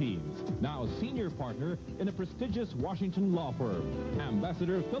Philippines, now senior partner in a prestigious Washington law firm,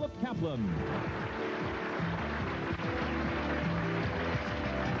 Ambassador Philip Kaplan.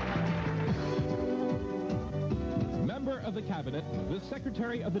 Member of the Cabinet, the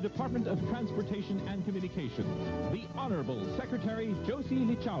Secretary of the Department of Transportation and Communications, the Honorable Secretary Josie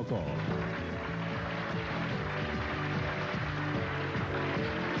Lichauco.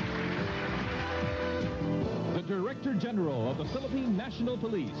 Director General of the Philippine National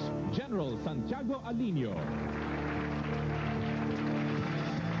Police, General Santiago Alino.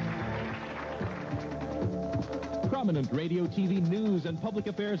 Prominent radio, TV, news, and public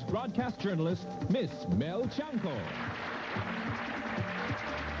affairs broadcast journalist, Miss Mel Chanco.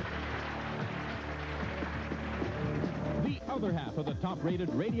 The other half of the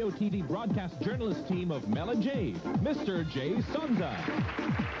top-rated radio, TV broadcast journalist team of Mel and Jade, Mr. Jay Sonza.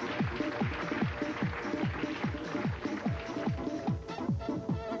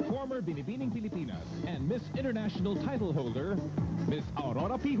 Binibining Pilipinas and Miss International title holder, Miss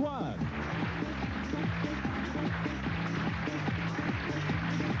Aurora Pijuan.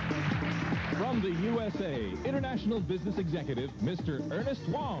 From the USA, International Business Executive, Mr. Ernest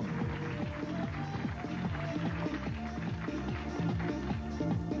Wong.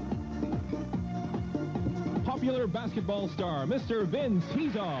 Popular basketball star, Mr. Vince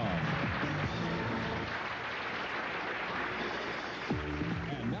Hizon.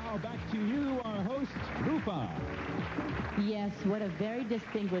 And now back to you, our host, Rupa. Yes, what a very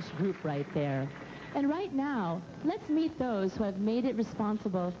distinguished group right there. And right now, let's meet those who have made it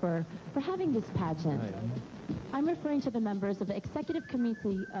responsible for having this pageant. I'm referring to the members of the Executive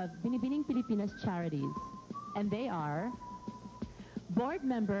Committee of Binibining Pilipinas Charities. And they are Board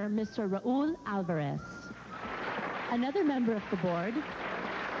Member Mr. Raul Alvarez. Another member of the board,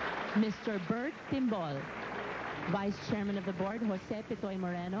 Mr. Bert Timbol. Vice Chairman of the board, Jose Pitoy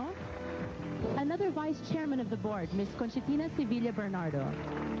Moreno. Another Vice Chairman of the board, Ms. Conchitina Sevilla Bernardo.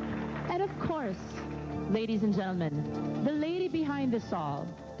 And of course, ladies and gentlemen, the lady behind this all,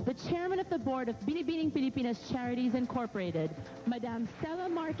 the Chairman of the Board of Binibining Pilipinas Charities Incorporated, Madame Stella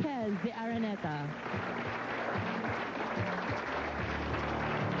Marquez de Araneta.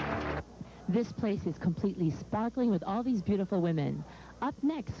 This place is completely sparkling with all these beautiful women. Up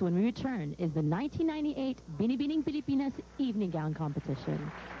next, when we return, is the 1998 Binibining Pilipinas Evening Gown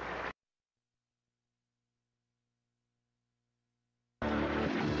Competition.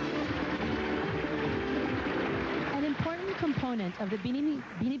 An important component of the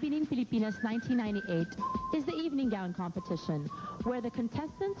Binibining Pilipinas 1998 is the evening gown competition, where the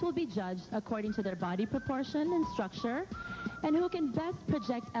contestants will be judged according to their body proportion and structure, and who can best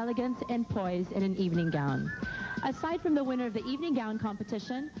project elegance and poise in an evening gown. Aside from the winner of the evening gown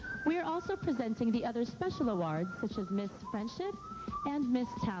competition, we are also presenting the other special awards, such as Miss Friendship and Miss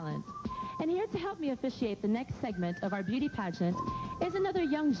Talent. And here to help me officiate the next segment of our beauty pageant is another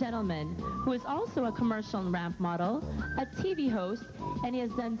young gentleman who is also a commercial ramp model, a TV host, and he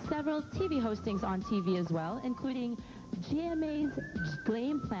has done several TV hostings on TV as well, including GMA's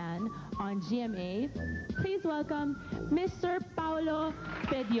Glam Plan on GMA. Please welcome Mr. Paolo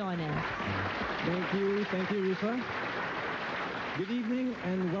Pedione. Thank you, Rupa. Good evening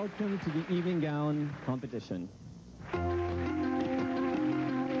and welcome to the evening gown competition.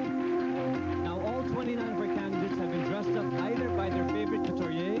 Now, all 29 of our candidates have been dressed up either by their favorite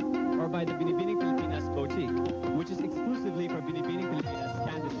couturier or by the Binibining Pilipinas boutique, which is exclusively for Binibining Pilipinas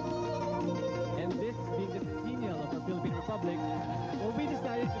candidates. And this being the centennial of our Philippine Republic, well, we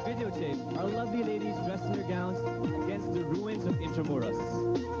decided to videotape our lovely ladies dressed in their gowns against the ruins of Intramuros.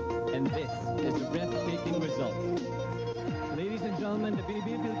 And this is the breathtaking result. Ladies and gentlemen, the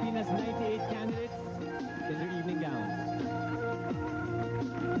Binibining Pilipinas 98 candidates in their evening gowns.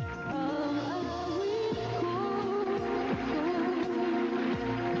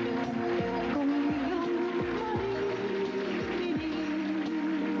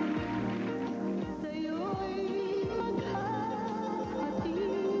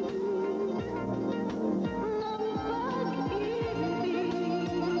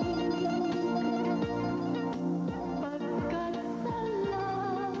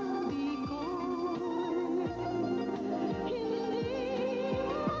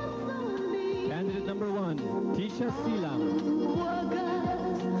 Tisha Silang.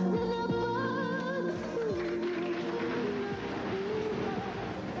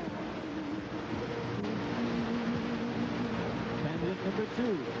 Candidate number 2,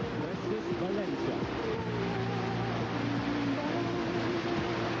 Justice Valencia.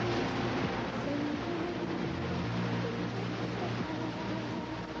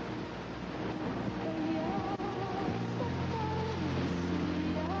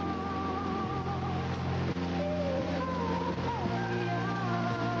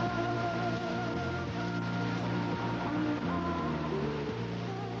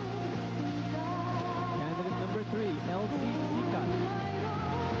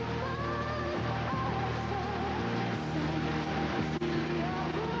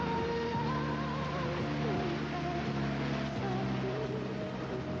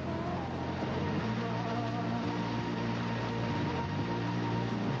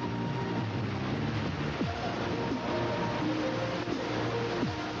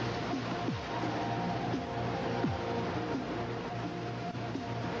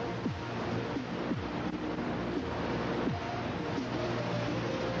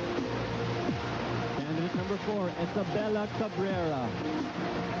 Number 4, Isabella Cabrera.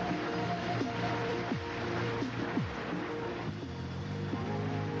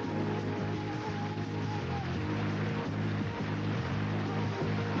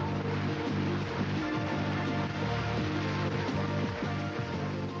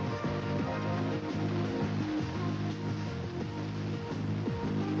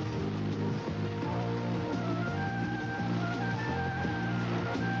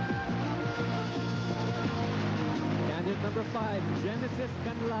 number 5, Genesis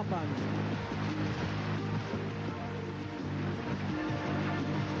Canlapan.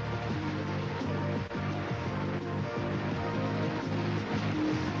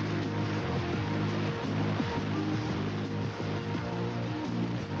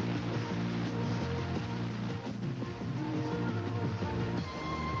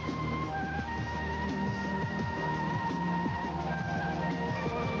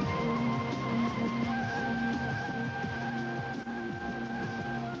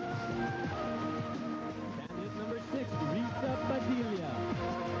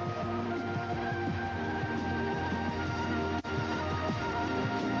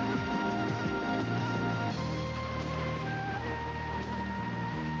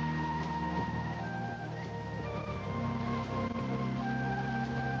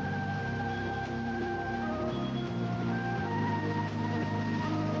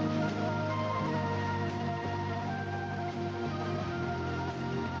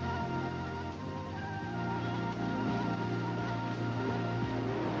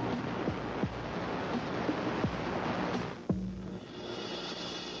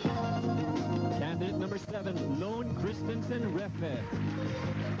 Number 7, Lone Christensen Refe.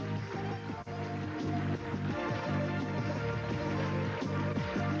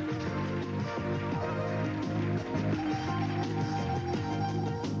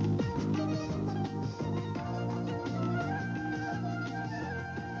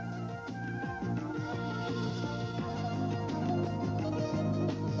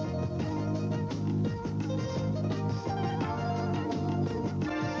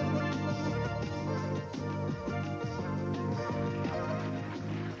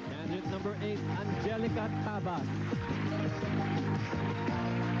 Tabas.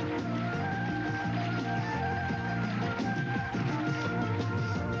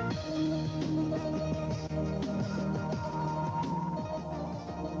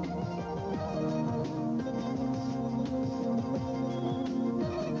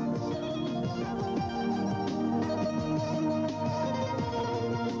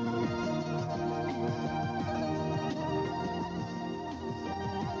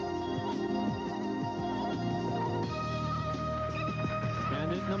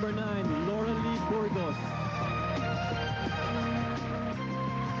 Number 9, Laura Lee Burgos.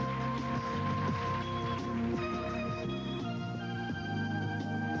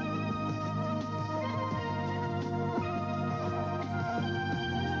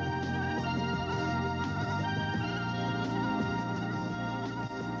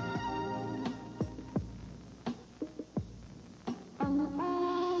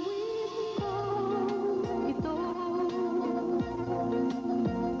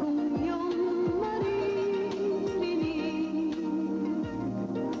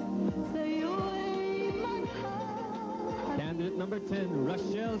 Number 10,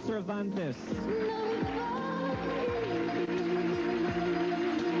 Rachel Cervantes.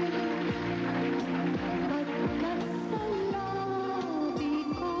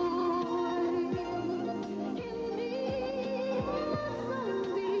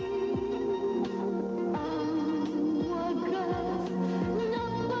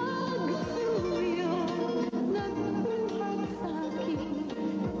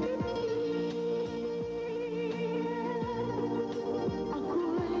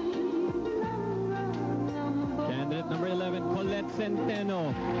 Number 11, Collette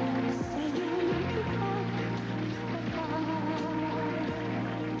Centeno.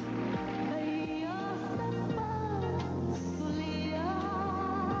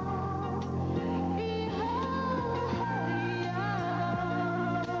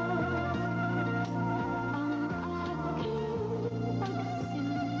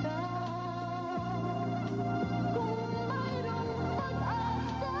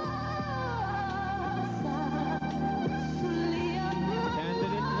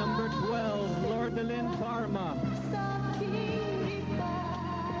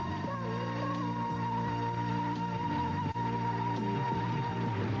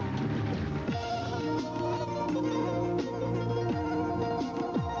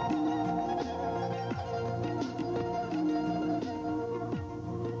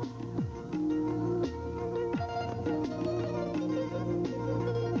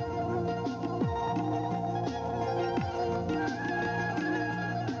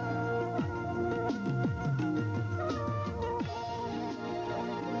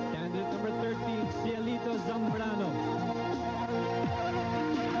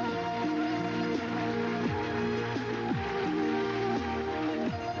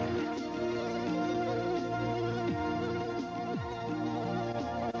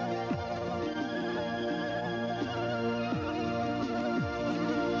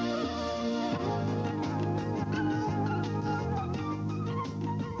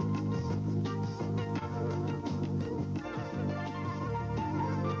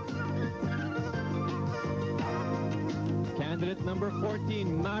 Candidate number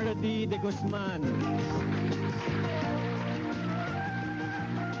 14, Marady de Guzman.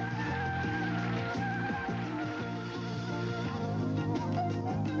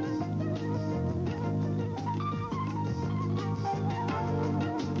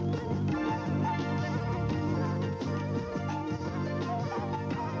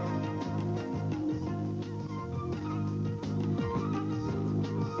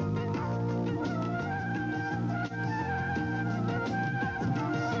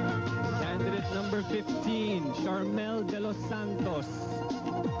 Number 15, Charmel de los Santos.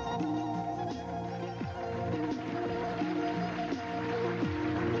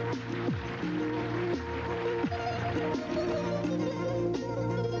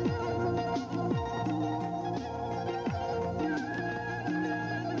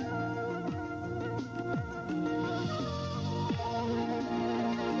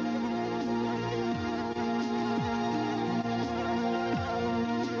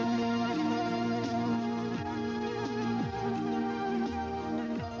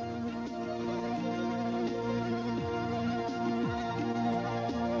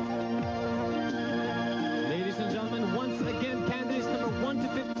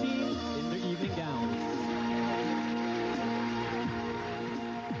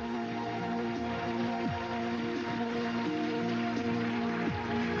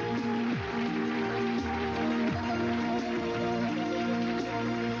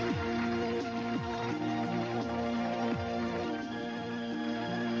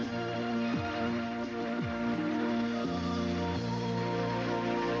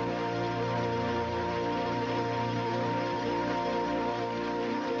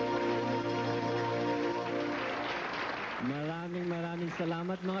 Maraming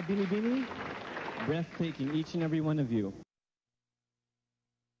salamat mga binibini. Breathtaking, each and every one of you.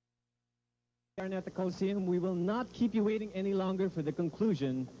 We are at the Coliseum. We will not keep you waiting any longer for the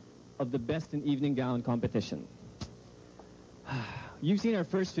conclusion of the Best in Evening Gown competition. You've seen our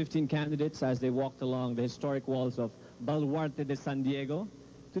first 15 candidates as they walked along the historic walls of Baluarte de San Diego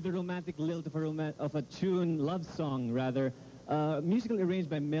to the romantic lilt of a tune, love song rather, musically arranged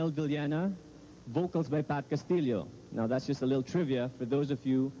by Mel Villana, vocals by Pat Castillo. Now that's just a little trivia for those of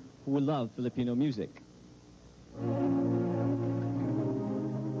you who love Filipino music.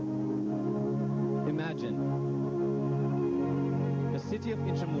 Imagine the city of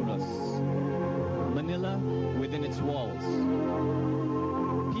Intramuros, Manila within its walls.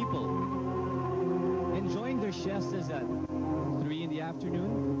 People enjoying their siestas at 3 in the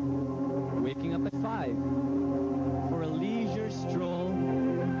afternoon, waking up at 5 for a leisure stroll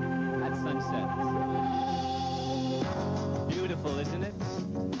at sunset. Beautiful, isn't it?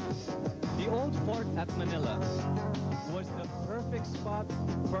 The old fort at Manila was the perfect spot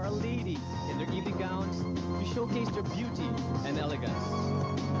for our ladies in their evening gowns to showcase their beauty and elegance.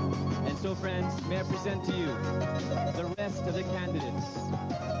 And so, friends, may I present to you the rest of the candidates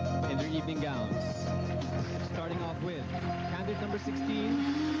in their evening gowns. Starting off with candidate number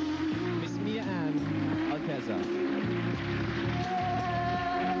 16, Miss Mia Ann Alteza.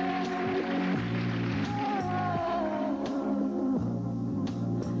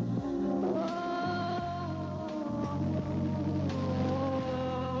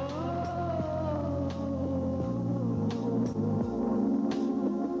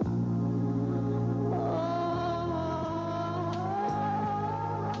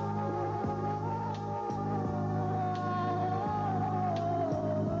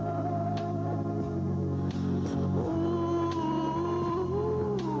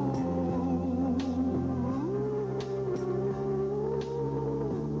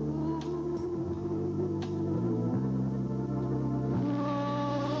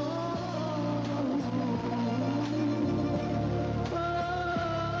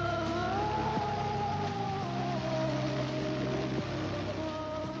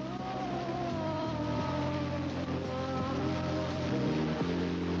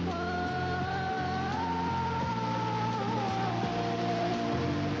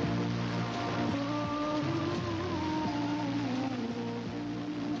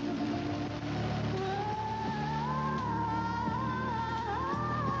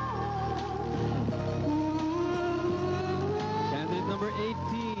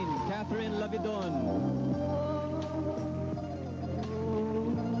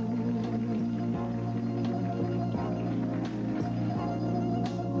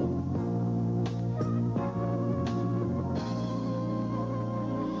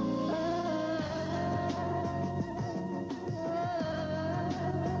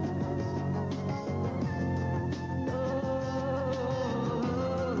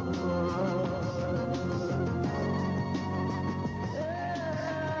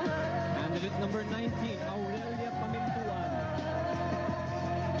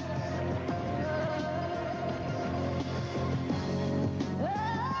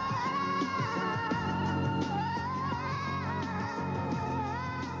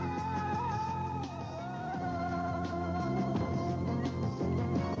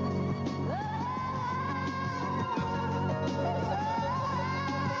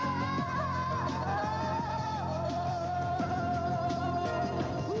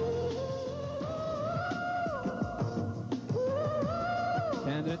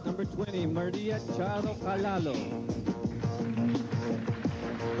 20, Maria Charo Calalo.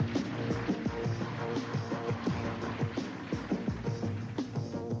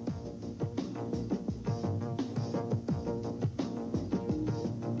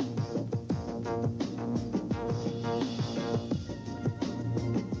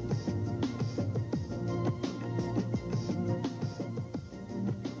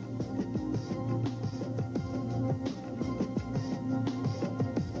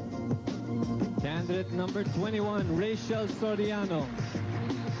 Candidate number 21, Rachel Soriano.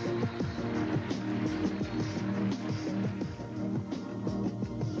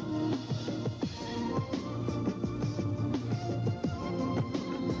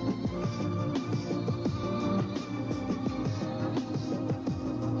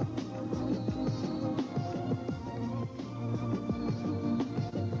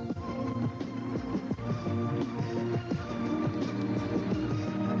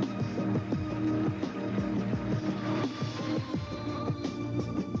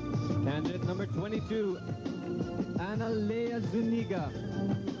 Candidate number 22, Ana Lea Zuniga.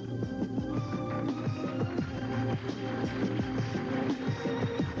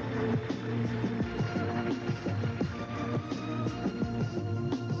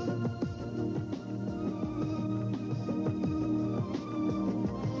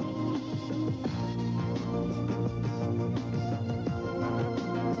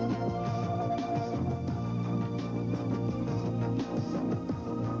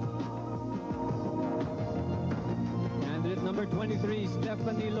 Candidate number 23,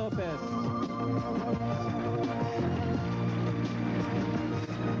 Stephanie Lopez.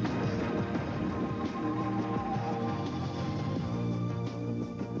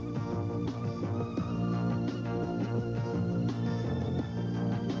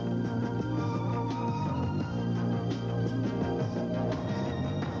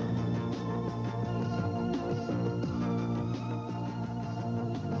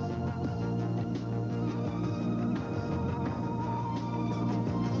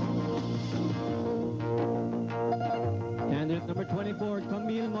 Candidate number 24,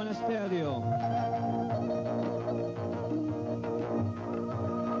 Camille Monasterio.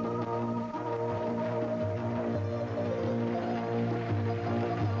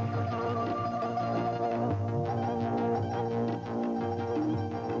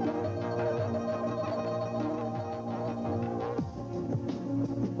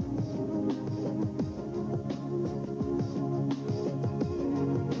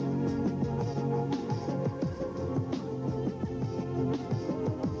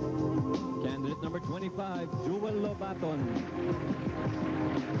 Candidate number 25, Jewel Lobaton.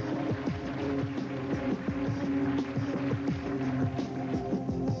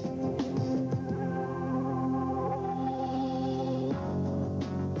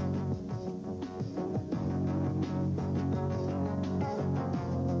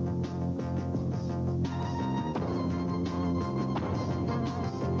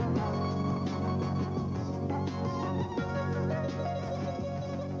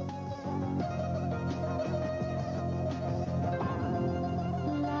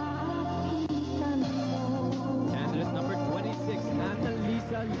 Candidate number 26,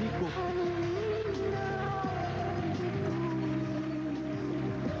 Annalisa Lico.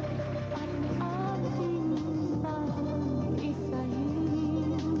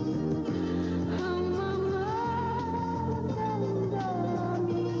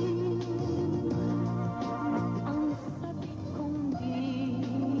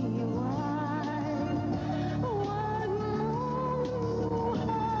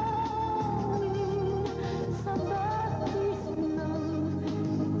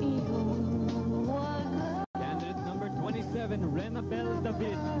 Candidate number 27, Renabel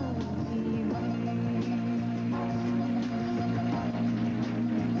David.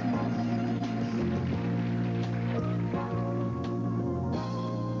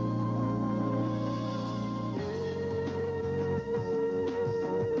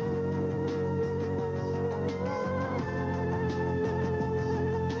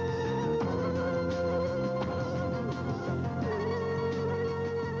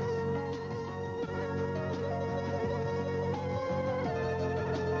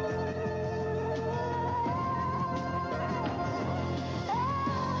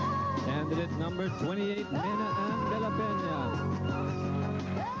 Candidate number 28, Mena Ann de la Peña.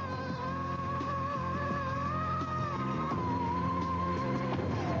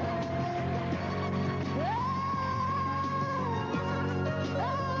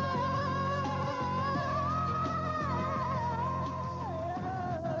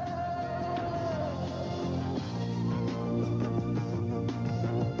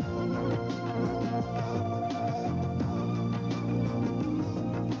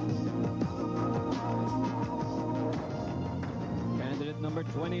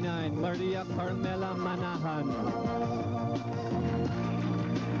 number 29, Maria Carmela Manahan.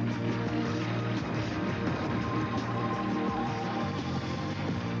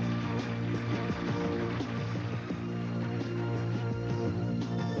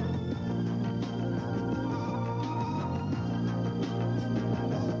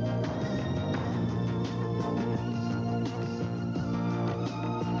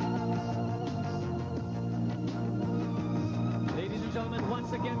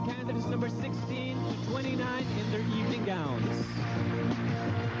 Once again, candidates number 16 to 29 in their evening gowns.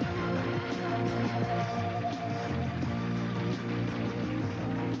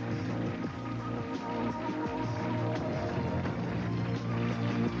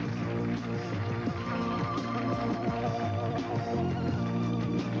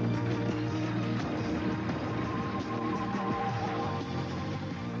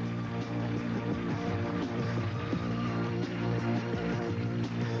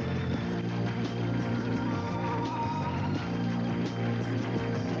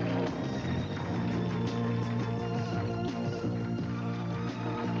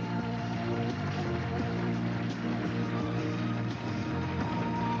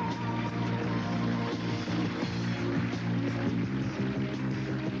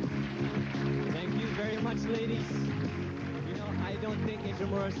 Ladies, you know, I don't think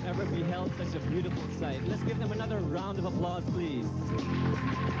Intramuros ever beheld such a beautiful sight. Let's give them another round of applause, please.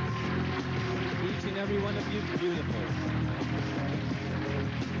 Each and every one of you, beautiful.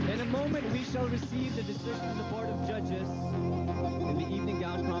 In a moment, we shall receive the decision of the Board of Judges in the evening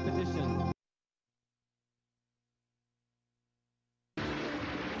gown competition.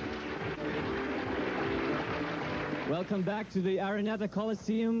 Welcome back to the Araneta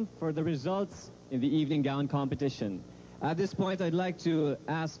Coliseum for the results in the evening gown competition. At this point, I'd like to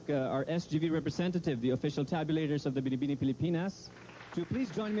ask our SGV representative, the official tabulators of the Binibining Pilipinas, to please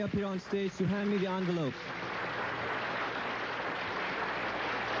join me up here on stage to hand me the envelope.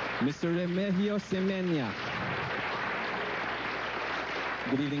 Mr. Remigio Semenya.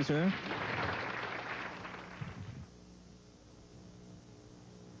 Good evening, sir.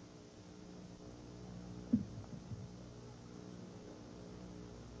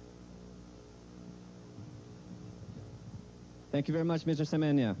 Thank you very much, Mr.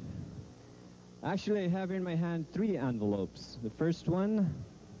 Semenya. Actually, I have here in my hand 3 envelopes. The first one,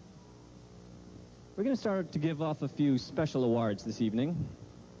 we're going to start to give off a few special awards this evening.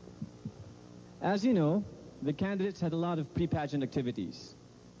 As you know, the candidates had a lot of pre-pageant activities.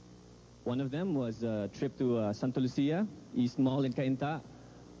 One of them was a trip to Santa Lucia, East Mall in Cainta,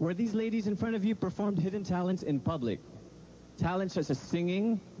 where these ladies in front of you performed hidden talents in public. Talents such as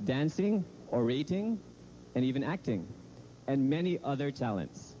singing, dancing, orating, and even acting, and many other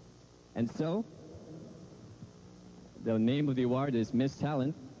talents. And so, the name of the award is Miss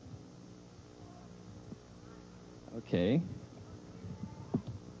Talent. Okay.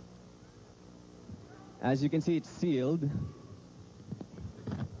 As you can see, it's sealed.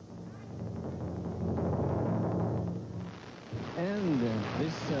 And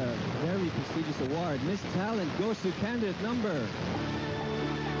this very prestigious award, Miss Talent, goes to candidate number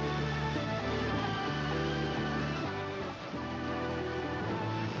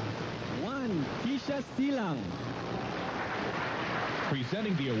 1, Tisha Silang.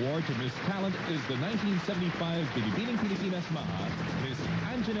 Presenting the award to Miss Talent is the 1975 Binibining Pilipinas Maha, Miss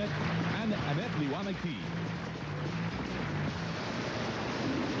Anjanette and Annette Liwanag-T.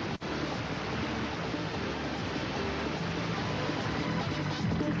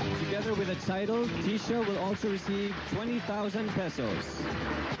 Together with a title, Tisha will also receive 20,000 pesos.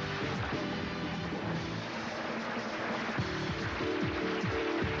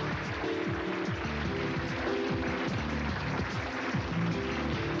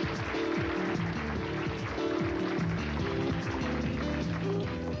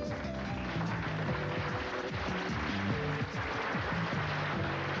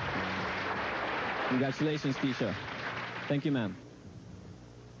 Congratulations, Tisha. Thank you, ma'am.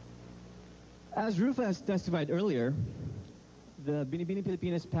 As Rufa has testified earlier, the Binibining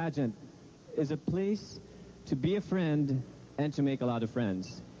Pilipinas pageant is a place to be a friend and to make a lot of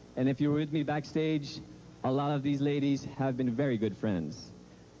friends. And if you were with me backstage, a lot of these ladies have been very good friends.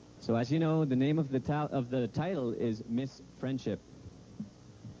 So as you know, the name of the title is Miss Friendship.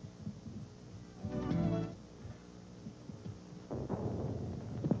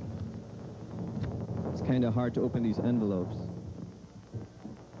 It's kind of hard to open these envelopes.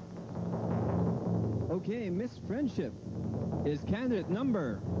 Okay, Miss Friendship is candidate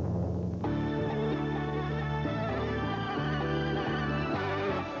number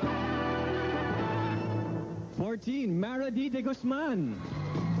 14, 14, Maradi de Guzman.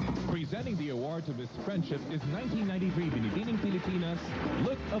 Presenting the award to Miss Friendship is 1993 Binibining Pilipinas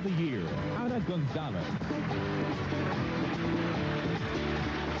Look of the Year, Ana Gonzalez.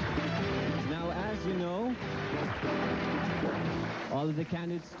 Now, as you know, all of the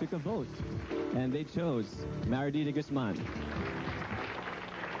candidates took a vote, and they chose Maradi de Guzman.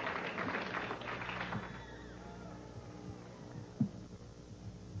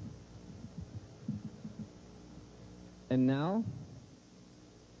 And now,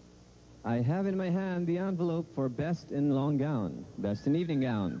 I have in my hand the envelope for Best in Long Gown, Best in Evening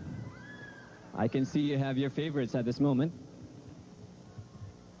Gown. I can see you have your favorites at this moment.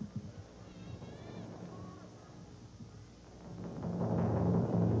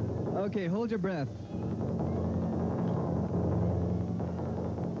 Okay, hold your breath.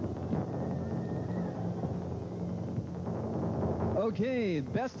 Okay,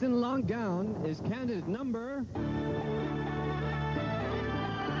 Best in Long Gown is candidate number...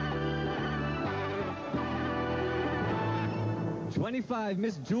 25,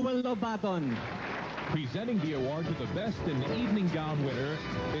 Miss Jewel Lobaton. Presenting the award to the Best in Evening Gown winner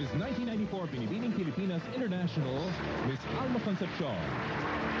is 1994 Binibining Pilipinas International, Miss Alma Concepcion.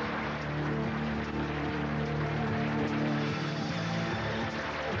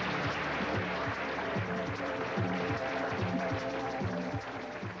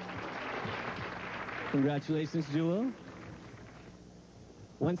 Congratulations, Jewel.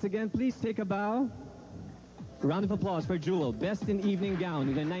 Once again, please take a bow. Round of applause for Jewel, Best in Evening Gown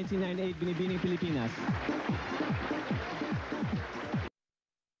in the 1998 Binibining Pilipinas.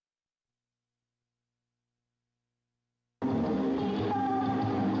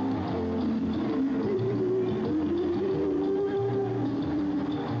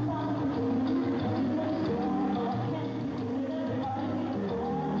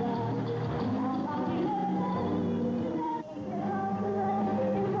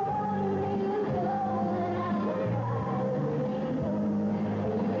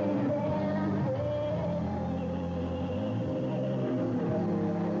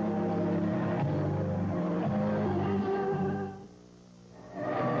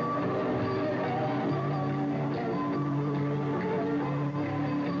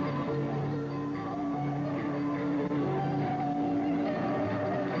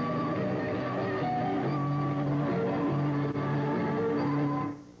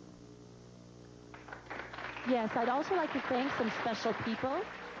 Yes, I'd also like to thank some special people.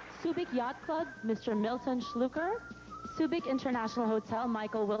 Subic Yacht Club, Mr. Milton Schlucker, Subic International Hotel,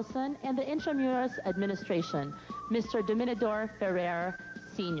 Michael Wilson, and the Intramuros Administration, Mr. Dominador Ferrer,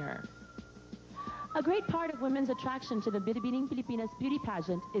 Sr. A great part of women's attraction to the Binibining Pilipinas beauty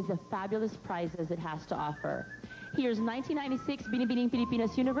pageant is the fabulous prizes it has to offer. Here's 1996 Binibining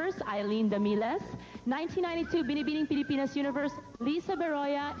Pilipinas Universe, Eileen Damiles, 1992 Binibining Pilipinas Universe, Lisa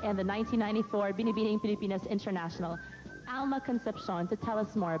Beroya, and the 1994 Binibining Pilipinas International, Alma Concepcion, to tell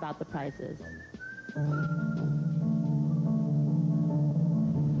us more about the prizes.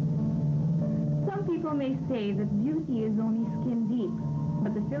 Some people may say that beauty is only skin deep,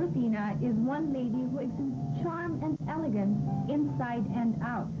 but the Filipina is one lady who exudes charm and elegance inside and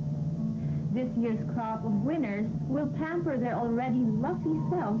out. This year's crop of winners will pamper their already lovely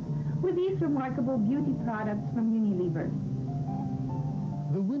selves with these remarkable beauty products from Unilever.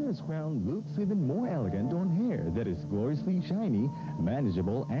 The winner's crown looks even more elegant on hair that is gloriously shiny,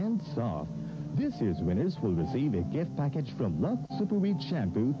 manageable, and soft. This year's winners will receive a gift package from Lux Super Weed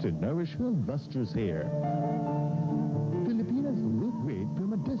Shampoo to nourish her lustrous hair. Filipinas look great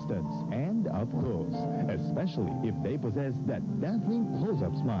from a distance and up close, especially if they possess that dazzling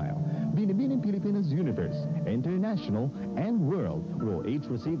close-up smile. Binibining Pilipinas Universe, International, and World will each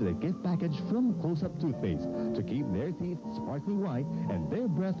receive the gift package from Close-Up Toothpaste to keep their teeth sparkling white and their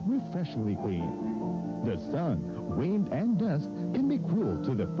breath refreshingly clean. The sun, wind, and dust can be cruel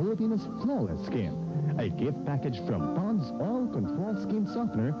to the Filipinas' flawless skin. A gift package from Pond's All Control Skin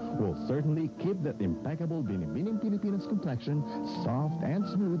Softener will certainly keep that impeccable Binibining Pilipinas complexion soft and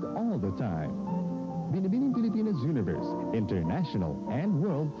smooth all the time. Binibining Pilipinas Universe, International, and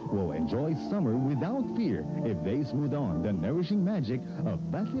World will enjoy summer without fear if they smooth on the nourishing magic of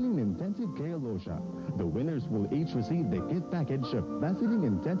Vaseline Intensive Care Lotion. The winners will each receive the gift package of Vaseline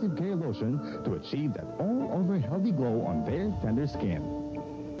Intensive Care Lotion to achieve that all-over healthy glow on their tender skin.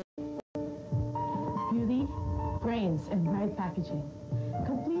 Beauty, brains, and bright packaging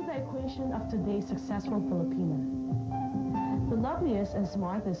complete the equation of today's successful Filipina. The loveliest and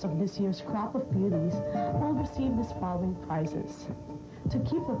smartest of this year's crop of beauties will receive these following prizes to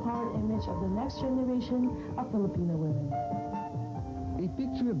keep the power image of the next generation of Filipino women. A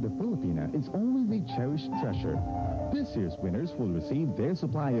picture of the Filipina is always a cherished treasure. This year's winners will receive their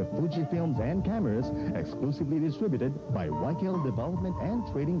supply of Fuji films and cameras exclusively distributed by YKL Development and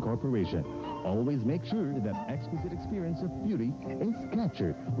Trading Corporation. Always make sure that exquisite experience of beauty is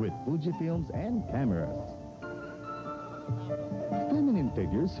captured with Fuji films and cameras. Feminine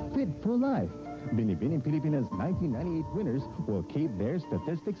figures fit for life. Binibining Pilipinas 1998 winners will keep their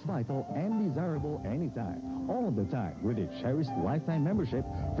statistics vital and desirable anytime, all the time, with a cherished lifetime membership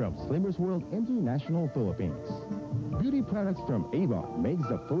from Slimmers World International Philippines. Beauty products from Avon makes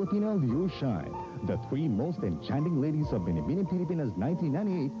the Filipino view shine. The three most enchanting ladies of Binibining Pilipinas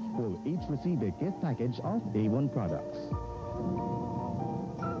 1998 will each receive a gift package of Avon products.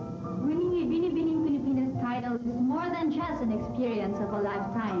 Winning a Binibining Pilipinas title is more than just an experience of a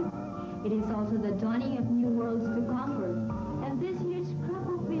lifetime. It is also the dawning of new worlds to conquer. And this year's crop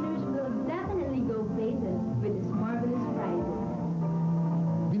of winners will definitely go places with these marvelous prizes.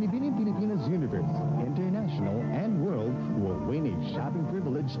 Binibining Pilipinas Universe, International, and World will win a shopping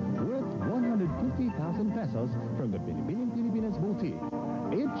privilege worth 150,000 pesos from the Binibining Pilipinas Boutique.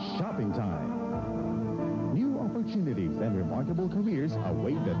 It's shopping time. New opportunities and remarkable careers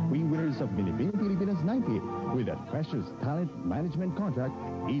await the three winners of Binibining Pilipinas 98 with a precious talent management contract,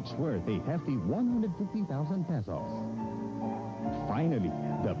 each worth a hefty 150,000 pesos. Finally,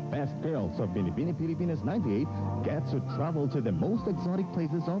 the best girls of Binibining Pilipinas 98 get to travel to the most exotic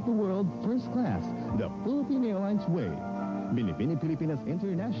places of the world first class, the Philippine Airlines way. Binibining Pilipinas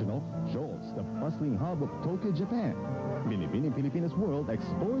International jolts the bustling hub of Tokyo, Japan. Binibining Pilipinas World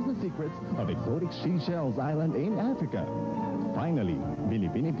explores the secrets of exotic Seychelles Island in Africa. Finally,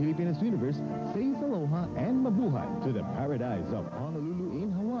 Binibining Pilipinas Universe says aloha and mabuhay to the paradise of Honolulu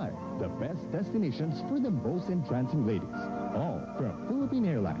in Hawaii, the best destinations for the most entrancing ladies. All from Philippine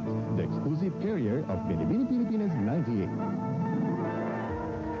Airlines, the exclusive carrier of Binibining Pilipinas 98.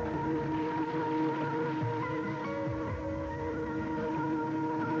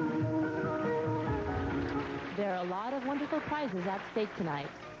 There are a lot of wonderful prizes at stake tonight.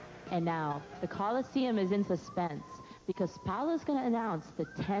 And now, the Coliseum is in suspense because Paolo's going to announce the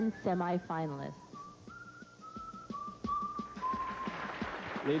 10 semi-finalists.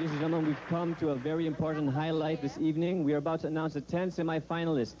 Ladies and gentlemen, we've come to a very important highlight this evening. We are about to announce the 10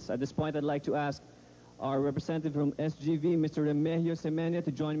 semi-finalists. At this point, I'd like to ask our representative from SGV, Mr. Remigio Semenya,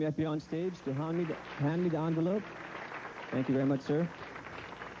 to join me up here on stage to hand me the envelope. Thank you very much, sir.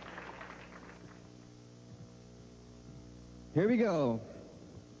 Here we go.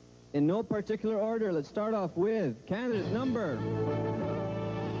 In no particular order, let's start off with candidate number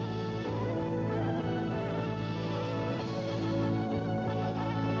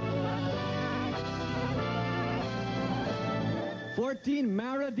 14,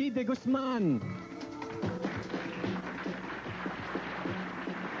 Mara D. de Guzman.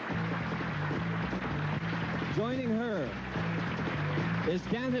 Joining her is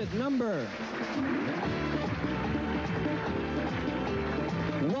candidate number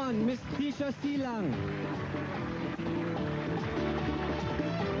 1, Miss Tisha Silang.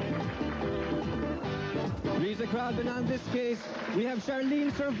 Please the crowd, but in this case, we have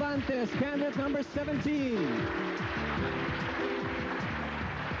Charlene Cervantes, candidate number 17.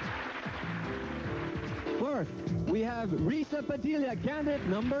 Fourth, we have Risa Padilla, candidate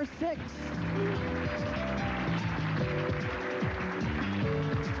number 6.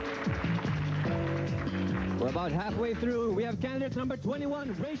 We're about halfway through. We have candidate number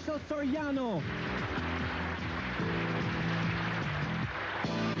 21, Rachel Soriano.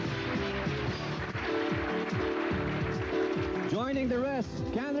 Joining the rest,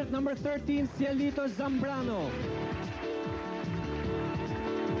 candidate number 13, Cielito Zambrano.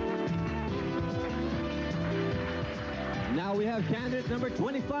 Now we have candidate number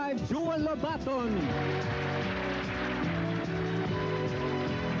 25, Jewel Lobaton.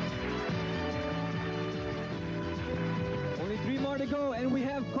 Only 3 more to go, and we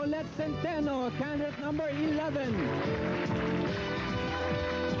have Collette Centeno, candidate number 11.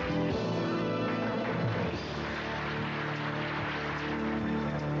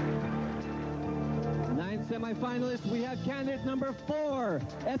 Semi-finalists, we have candidate number 4,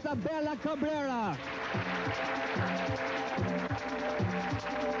 Isabella Cabrera.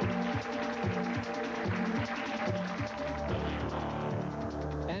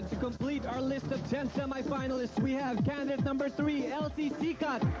 And to complete our list of 10 semi-finalists, we have candidate number 3, Elsie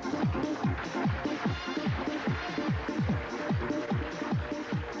Sikat.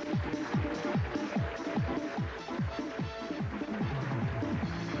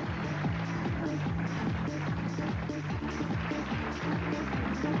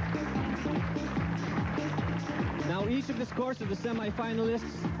 scores of the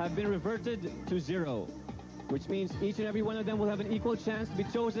semi-finalists have been reverted to 0, which means each and every one of them will have an equal chance to be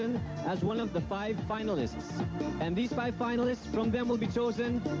chosen as one of the 5 finalists. And these 5 finalists, from them will be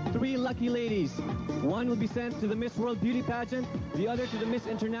chosen 3 lucky ladies. One will be sent to the Miss World Beauty Pageant, the other to the Miss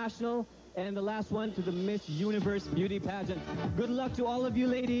International, and the last one to the Miss Universe Beauty Pageant. Good luck to all of you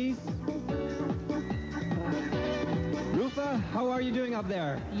ladies. Rufa, how are you doing up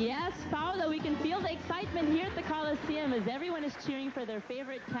there? Yes, Paolo, we can feel the excitement here at the Coliseum as everyone is cheering for their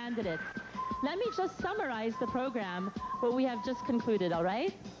favorite candidates. Let me just summarize the program, what we have just concluded, all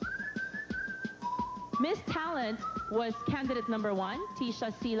right? Miss Talent was candidate number 1,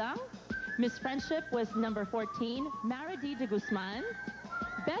 Tisha Silang. Miss Friendship was number 14, Maradi de Guzman.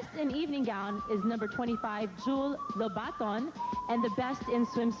 Best in evening gown is number 25, Jewel Lobaton. And the best in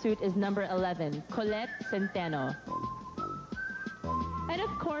swimsuit is number 11, Collette Centeno. And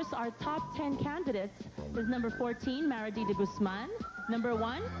of course, our top 10 candidates is number 14, Maradi de Guzman. Number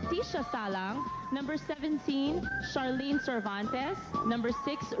 1, Tisha Silang. Number 17, Charlene Cervantes. Number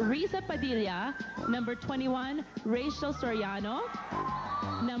 6, Riza Padilla. Number 21, Rachel Soriano.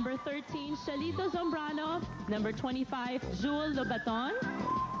 Number 13, Shalito Zombrano. Number 25, Jewel Lobaton.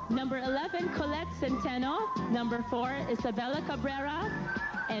 Number 11, Collette Centeno. Number 4, Isabella Cabrera.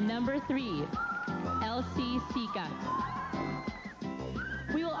 And number 3, Elsie Sikat.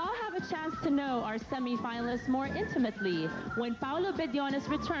 We will all have a chance to know our semi-finalists more intimately when Paolo Bediones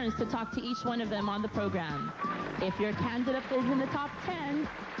returns to talk to each one of them on the program. If your candidate is in the top 10,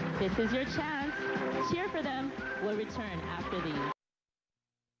 this is your chance. Cheer for them. We'll return after these.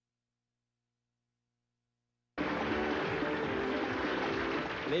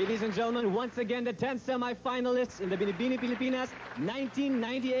 Ladies and gentlemen, once again, the 10 semi-finalists in the Binibining Pilipinas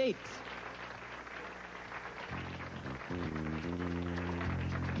 1998.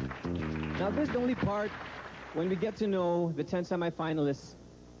 Now, this is the only part when we get to know the 10 semi-finalists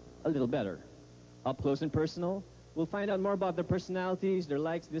a little better. Up close and personal, we'll find out more about their personalities, their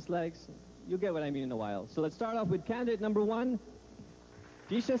likes, dislikes. You'll get what I mean in a while. So let's start off with candidate number 1,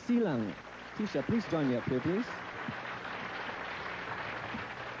 Tisha Silang. Tisha, please join me up here, please.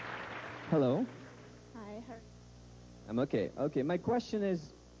 Hello. Hi. I'm okay. Okay, my question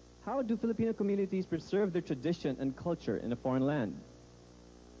is, how do Filipino communities preserve their tradition and culture in a foreign land?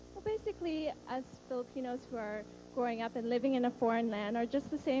 Well, basically, as Filipinos who are growing up and living in a foreign land are just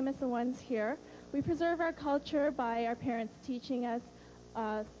the same as the ones here. We preserve our culture by our parents teaching us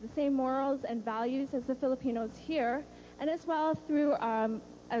the same morals and values as the Filipinos here, and as well through,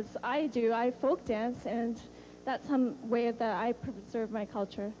 as I do, I folk dance, and that's some way that I preserve my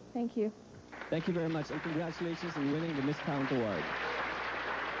culture. Thank you. Thank you very much, and congratulations on winning the Miss Talent Award.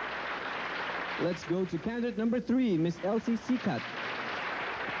 Let's go to candidate number 3, Miss Elsie Sikat.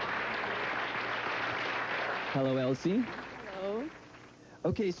 Hello, Elsie. Hello.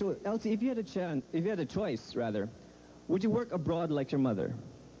 Okay, so Elsie, if you had a choice, rather, would you work abroad like your mother?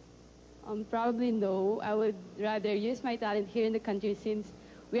 Probably no. I would rather use my talent here in the country since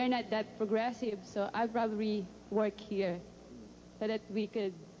we are not that progressive. So I'd probably work here so that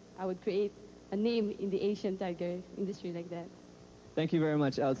I would create a name in the Asian tiger industry like that. Thank you very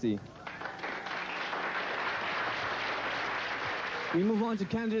much, Elsie. We move on to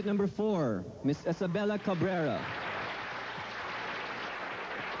candidate number 4, Miss Isabella Cabrera.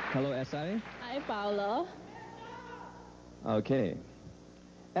 Hello, Esai. Hi, Paolo. Okay.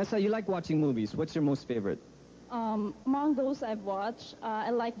 Esai, you like watching movies. What's your most favorite? Among those I've watched, I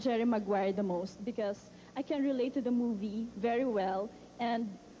like Jerry Maguire the most because I can relate to the movie very well, and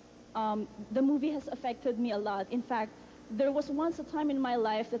the movie has affected me a lot. In fact, there was once a time in my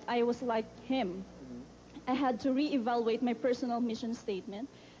life that I was like him. I had to reevaluate my personal mission statement.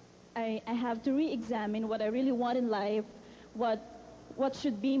 I have to re-examine what I really want in life, what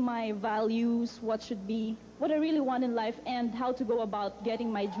should be my values, what I really want in life, and how to go about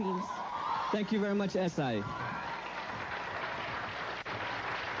getting my dreams. Thank you very much, Esai.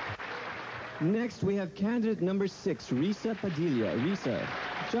 Next, we have candidate number 6, Riza Padilla. Riza,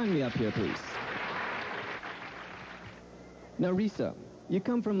 join me up here, please. Now, Riza, you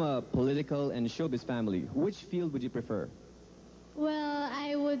come from a political and showbiz family. Which field would you prefer? Well,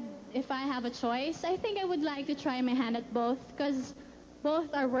 if I have a choice, I think I would like to try my hand at both because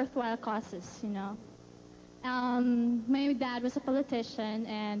both are worthwhile causes, you know. My dad was a politician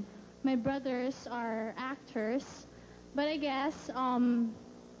and my brothers are actors, but I guess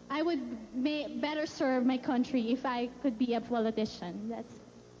I would better serve my country if I could be a politician.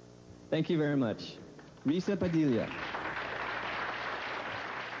 Thank you very much. Riza Padilla.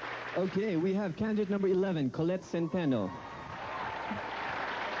 Okay, we have candidate number 11, Collette Centeno.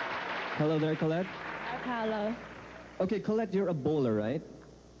 Hello there, Collette. Hi, Paolo. Okay, Collette, you're a bowler, right?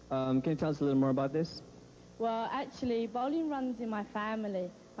 Can you tell us a little more about this? Well, actually, bowling runs in my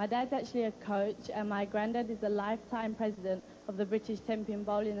family. My dad's actually a coach, and my granddad is a lifetime president of the British Champion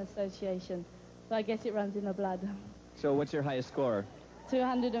Bowling Association. So I guess it runs in the blood. So what's your highest score?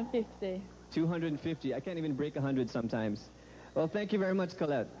 250. 250. I can't even break 100 sometimes. Well, thank you very much,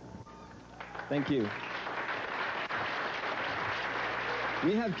 Collette. Thank you.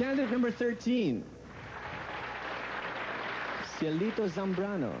 We have candidate number 13. Cielito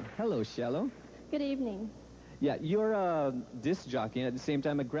Zambrano. Hello, Cielo. Good evening. Yeah, you're a disc jockey and at the same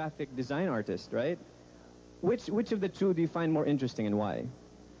time a graphic design artist, right? Which of the two do you find more interesting and why?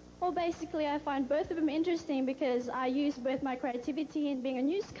 Well, basically, I find both of them interesting because I use both my creativity in being a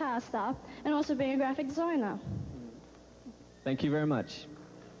newscaster and also being a graphic designer. Thank you very much.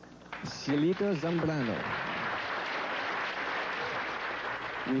 Cielito Zambrano.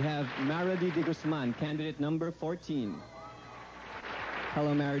 We have Marady de Guzman, candidate number 14.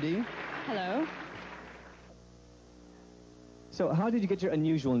 Hello, Marady. Hello. So how did you get your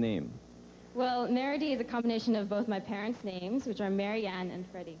unusual name? Well, Marady is a combination of both my parents' names, which are Marianne and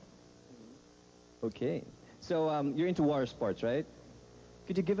Freddie. Okay. So you're into water sports, right?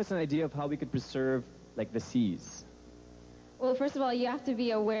 Could you give us an idea of how we could preserve, like, the seas? Well, first of all, you have to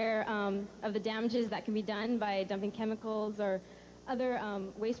be aware of the damages that can be done by dumping chemicals or other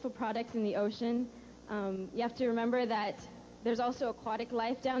wasteful products in the ocean. You have to remember that there's also aquatic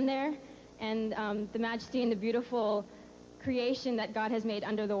life down there, and the majesty and the beautiful creation that God has made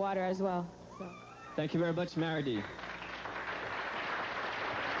under the water as well. So. Thank you very much, Marady.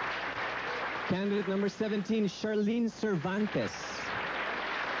 Candidate number 17, Charlene Cervantes.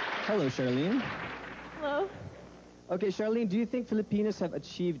 Hello, Charlene. Hello. Okay, Charlene, do you think Filipinos have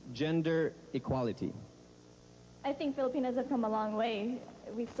achieved gender equality? I think Filipinos have come a long way.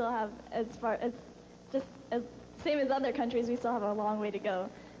 We still have, as same as other countries, we still have a long way to go.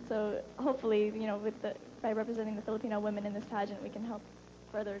 So hopefully, you know, by representing the Filipino women in this pageant, we can help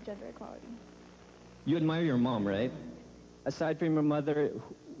further gender equality. You admire your mom, right? Aside from your mother,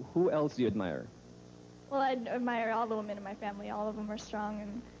 who else do you admire? Well, I admire all the women in my family. All of them are strong,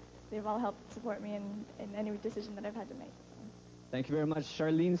 and they've all helped support me in any decision that I've had to make. Thank you very much,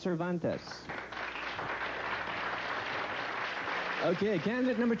 Charlene Cervantes. Okay,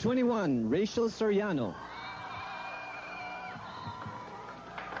 candidate number 21, Rachel Soriano.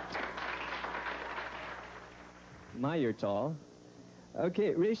 My, you're tall.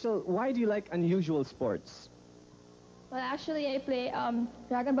 Okay, Rachel, why do you like unusual sports? Well, actually, I play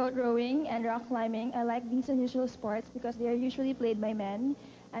dragon boat rowing and rock climbing. I like these unusual sports because they are usually played by men.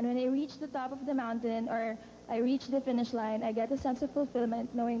 And when I reach the top of the mountain or I reach the finish line, I get a sense of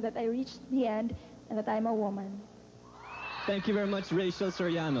fulfillment knowing that I reached the end and that I'm a woman. Thank you very much, Rachel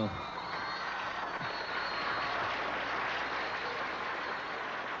Soriano.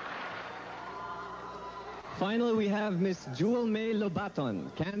 Finally, we have Miss Jewel Lobaton,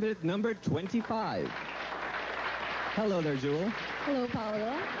 candidate number 25. Hello there, Jewel. Hello,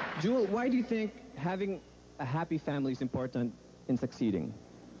 Paolo. Jewel, why do you think having a happy family is important in succeeding?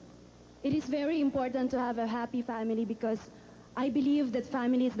 It is very important to have a happy family because I believe that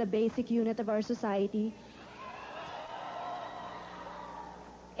family is the basic unit of our society.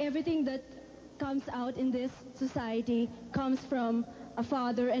 Everything that comes out in this society comes from a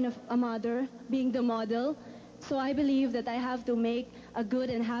father and a mother being the model. So I believe that I have to make a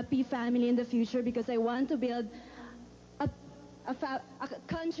good and happy family in the future because I want to build a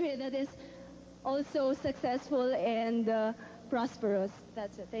country that is also successful and prosperous.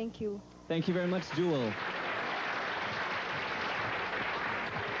 That's it. Thank you. Thank you very much, Jewel.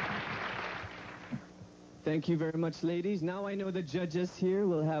 Thank you very much, ladies. Now I know the judges here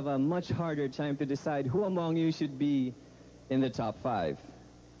will have a much harder time to decide who among you should be in the top 5.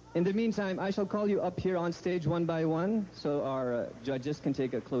 In the meantime, I shall call you up here on stage one by one so our judges can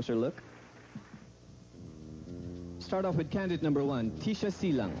take a closer look. Start off with candidate number 1, Tisha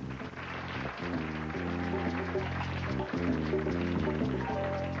Silang.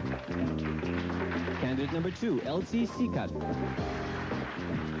 Candidate number 2, LC Sikat.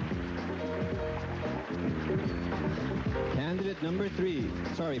 Candidate number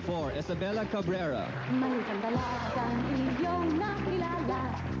 4, Isabella Cabrera.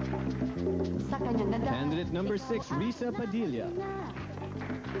 Candidate number 6, Risa Padilla.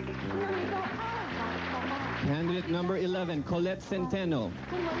 Candidate number 11, Collette Centeno.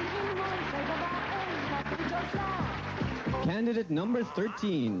 Candidate number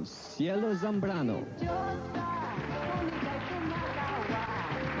 13, Cielo Zambrano.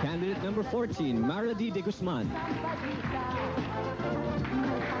 Candidate number 14, Marady de Guzman.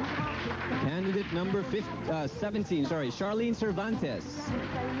 Candidate number 17, Charlene Cervantes.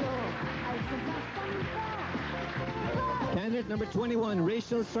 Candidate number 21,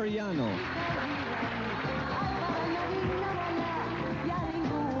 Rachel Soriano.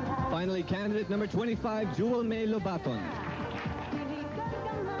 Finally, candidate number 25, Jewel Lobaton.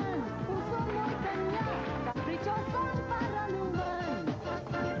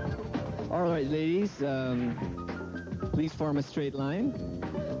 All right, ladies, please form a straight line.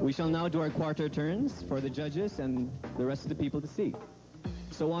 We shall now do our quarter turns for the judges and the rest of the people to see.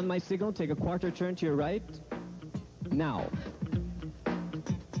 So on my signal, take a quarter turn to your right. Now.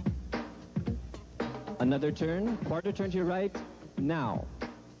 Another turn, quarter turn to your right. Now.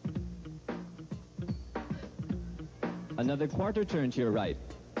 Another quarter turn to your right.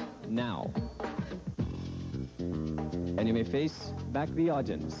 Now. And you may face back the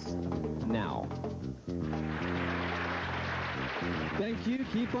audience. Now. Thank you.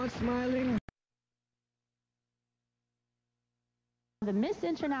 Keep on smiling. The Miss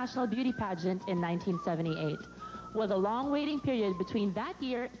International Beauty Pageant in 1978. Well, the long waiting period between that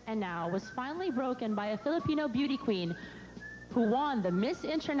year and now was finally broken by a Filipino beauty queen who won the Miss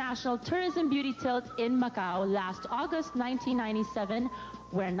International Tourism Beauty Tilt in Macau last August 1997,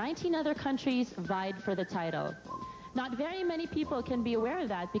 where 19 other countries vied for the title. Not very many people can be aware of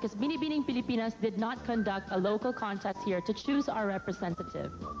that because Binibining Pilipinas did not conduct a local contest here to choose our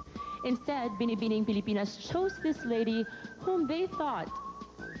representative. Instead, Binibining Pilipinas chose this lady whom they thought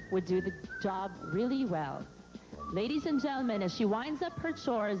would do the job really well. Ladies and gentlemen, as she winds up her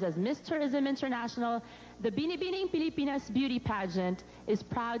chores as Miss Tourism International, the Binibining Pilipinas Beauty Pageant is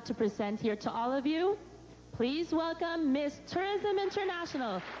proud to present here to all of you. Please welcome Miss Tourism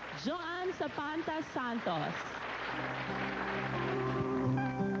International, Joanne Zapanta Santos.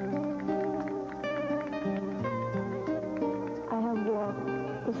 I have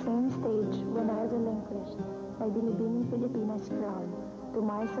walked the same stage when I relinquished my Binibining Pilipinas crown to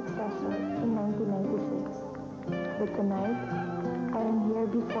my successor in 1996. But tonight, I am here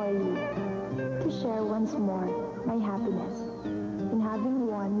before you to share once more my happiness in having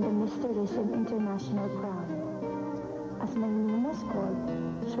won the Miss Tourism International crown. As my name was called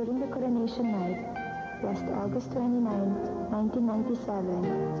during the coronation night, last August 29,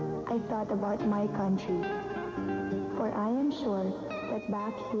 1997, I thought about my country. For I am sure that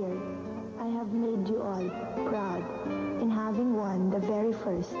back here, I have made you all proud in having won the very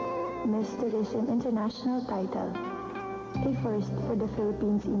first Miss Tourism International title. A first for the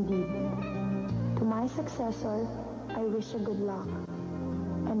Philippines indeed. To my successor, I wish you good luck.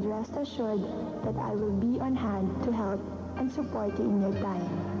 And rest assured that I will be on hand to help and support you in your time.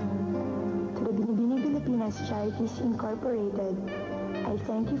 To the Binibining Pilipinas Charities Incorporated, I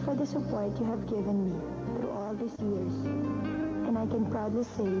thank you for the support you have given me through all these years. And I can proudly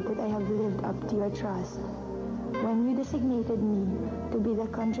say that I have lived up to your trust when you designated me to be the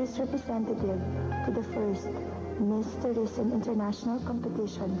country's representative to the first Miss Tourism International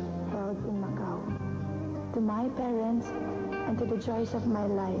competition held in Macau. To my parents and to the joys of my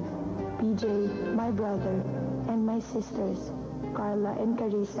life, PJ, my brother, and my sisters, Carla and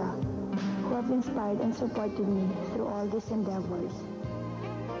Carissa, who have inspired and supported me through all these endeavors.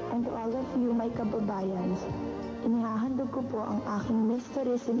 And to all of you, my kababayans, inihahandog ko po ang aking Miss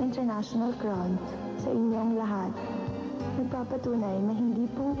Tourism International crown sa inyong lahat. Nagpapatunay na hindi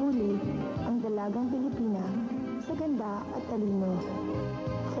po huli ang dalagang Pilipina sa ganda at talino.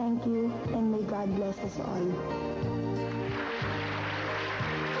 Thank you and may God bless us all.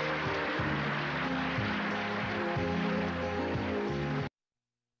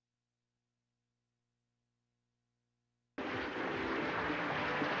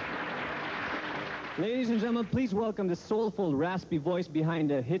 Ladies and gentlemen, please welcome the soulful, raspy voice behind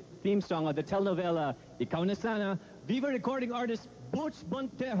the hit theme song of the telenovela Ikaw Na Sana, Viva recording artist Butch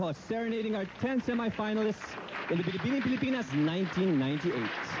Montejo, serenading our 10 semifinalists in the Binibining Pilipinas 1998.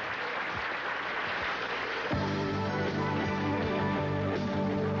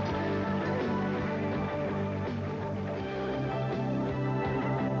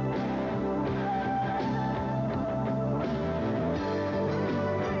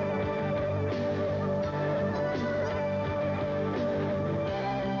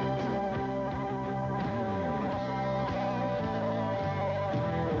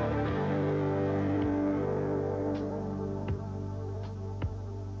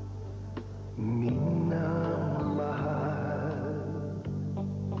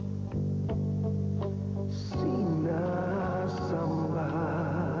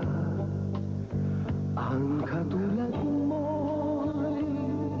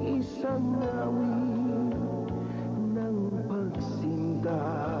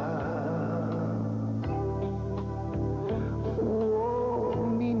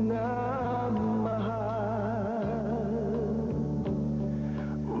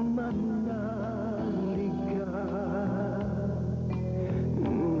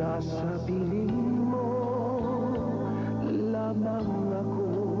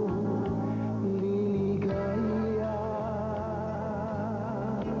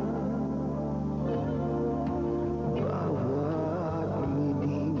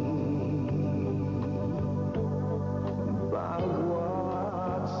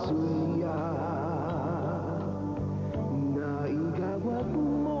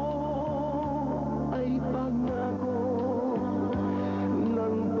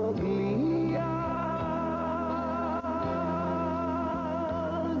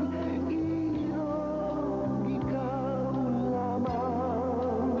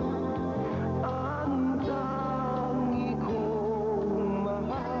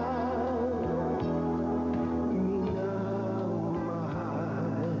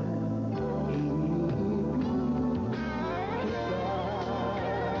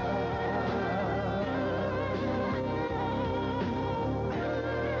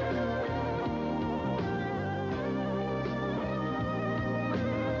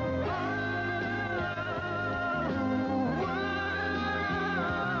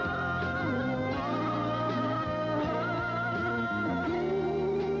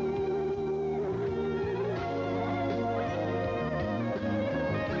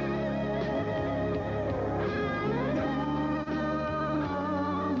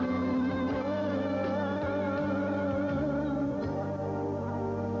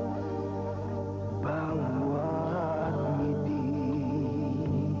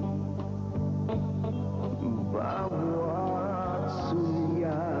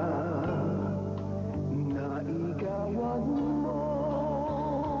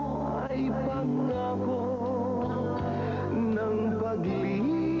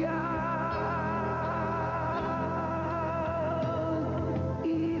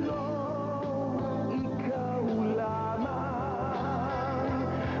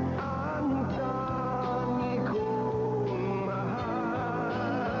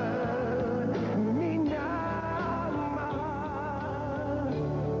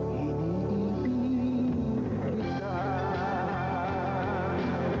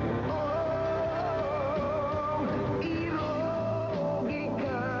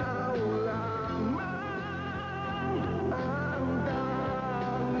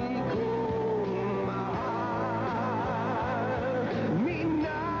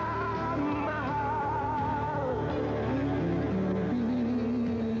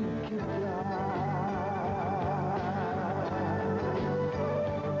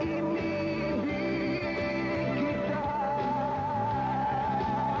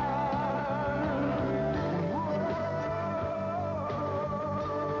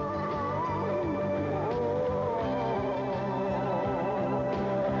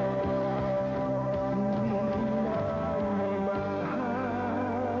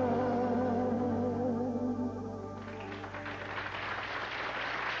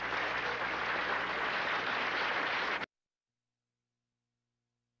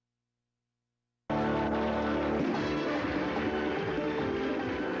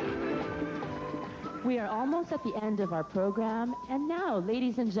 We are almost at the end of our program, and now,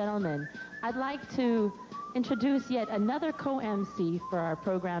 ladies and gentlemen, I'd like to introduce yet another co-MC for our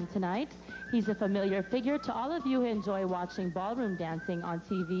program tonight. He's a familiar figure to all of you who enjoy watching ballroom dancing on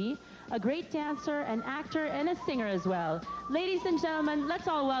TV, a great dancer, an actor, and a singer as well. Ladies and gentlemen, let's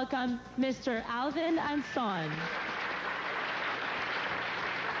all welcome Mr. Alvin Anson.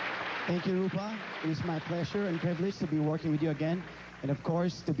 Thank you, Rupa. It is my pleasure and privilege to be working with you again, and of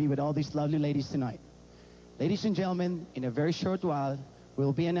course, to be with all these lovely ladies tonight. Ladies and gentlemen, in a very short while,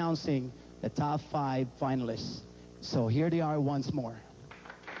 we'll be announcing the top 5 finalists. So here they are once more.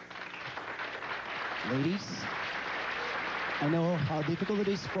 Ladies, I know how difficult it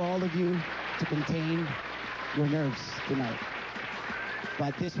is for all of you to contain your nerves tonight.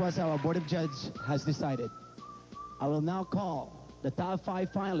 But this was our Board of Judges has decided. I will now call the top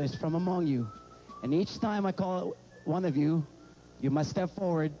 5 finalists from among you. And each time I call one of you, you must step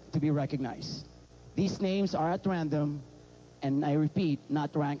forward to be recognized. These names are at random, and I repeat,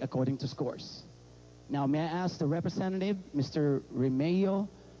 not ranked according to scores. Now, may I ask the representative, Mr. Remeo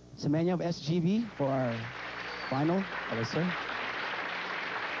Semenya of SGB, for our final. Hello, sir.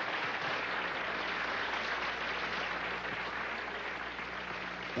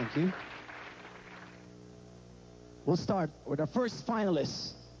 Thank you. We'll start with our first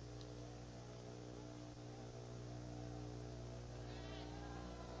finalist.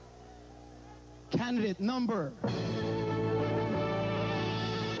 Candidate number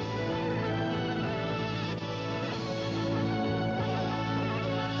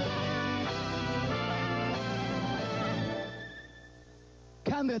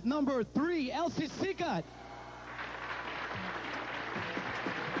Candidate number 3, Elsie Sikat.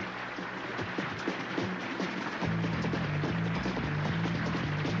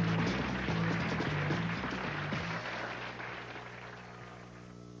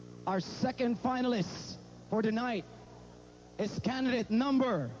 Our second finalist for tonight is candidate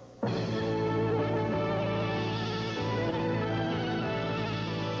number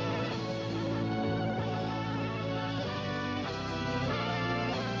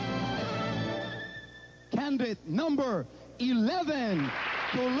candidate number 11,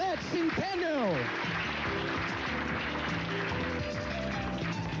 Collette Centeno.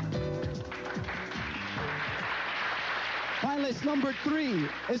 Finalist number 3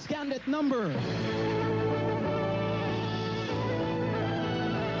 is candidate number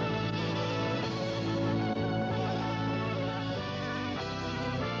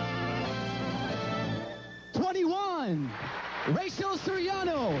Rachel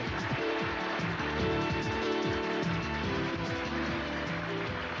Soriano.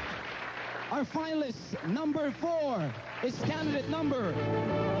 Our finalist number 4 is candidate number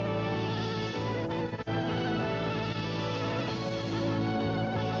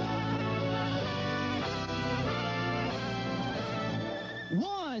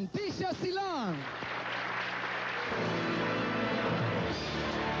Tisha Silang.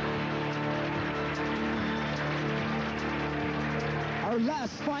 Our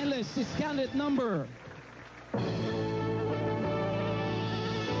last finalist is candidate number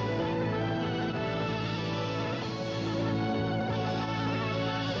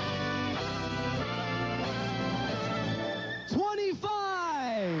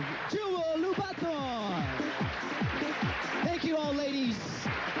Jewel Lobaton. Thank you all, ladies.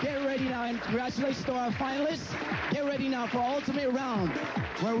 Get ready now, and congratulations to our finalists. Get ready now for our ultimate round,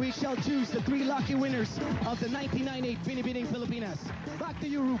 where we shall choose the 3 lucky winners of the 1998 Binibining Pilipinas. Back to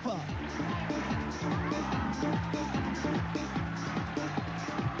you, Rupa.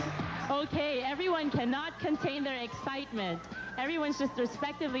 Okay, everyone cannot contain their excitement. Everyone's just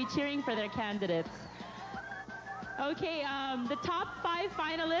respectively cheering for their candidates. Okay, the top 5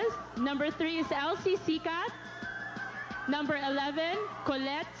 finalists. Number 3 is Elsie Sikat. Number 11,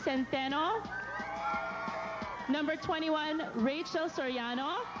 Collette Centeno. Number 21, Rachel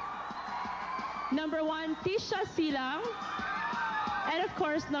Soriano. Number 1, Tisha Silang. And of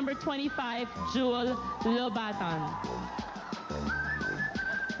course, number 25, Jewel Lobaton.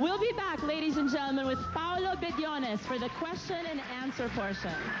 We'll be back, ladies and gentlemen, with Paolo Bediones for the question and answer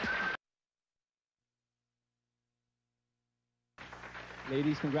portion.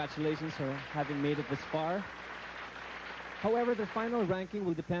 Ladies, congratulations for having made it this far. However, the final ranking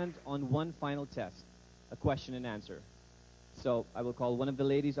will depend on one final test, a question and answer. So I will call one of the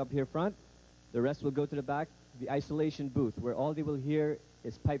ladies up here front. The rest will go to the back, the isolation booth, where all they will hear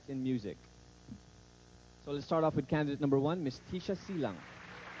is piped-in music. So let's start off with candidate number 1, Miss Tisha Silang.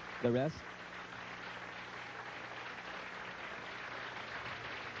 The rest.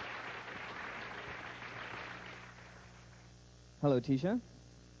 Hello, Tisha.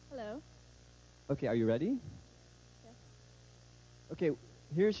 Hello. Okay, are you ready? Yes. Okay,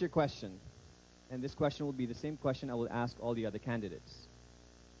 here's your question. And this question will be the same question I will ask all the other candidates.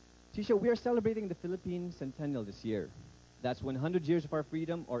 Tisha, we are celebrating the Philippine Centennial this year. That's 100 years of our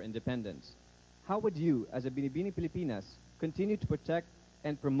freedom or independence. How would you, as a Binibining Pilipinas, continue to protect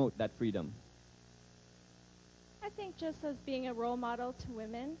and promote that freedom? I think just as being a role model to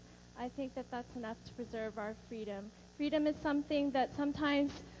women, I think that that's enough to preserve our freedom. Freedom is something that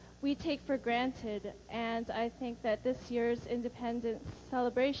sometimes we take for granted, and I think that this year's independence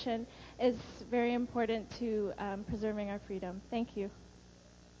celebration is very important to preserving our freedom. Thank you.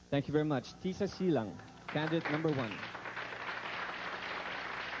 Thank you very much. Tisha Silang, candidate number 1.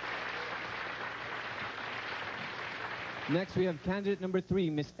 Next, we have candidate number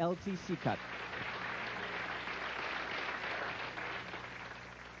 3, Miss Elsie Sikat.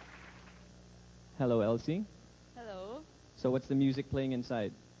 Hello, Elsie. Hello. So what's the music playing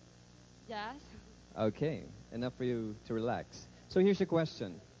inside? Jazz. Okay, enough for you to relax. So here's your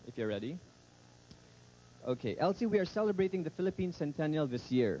question, if you're ready. Okay, Elsie, we are celebrating the Philippine Centennial this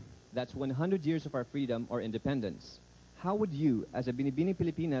year. That's 100 years of our freedom or independence. How would you, as a Binibining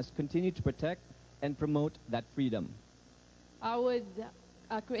Pilipinas, continue to protect and promote that freedom? I would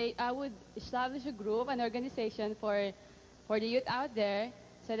establish a group, an organization for the youth out there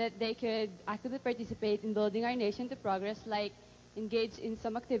so that they could actively participate in building our nation to progress, like engage in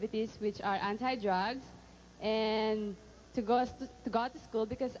some activities which are anti-drugs and to go to school,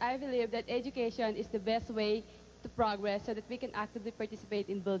 because I believe that education is the best way to progress so that we can actively participate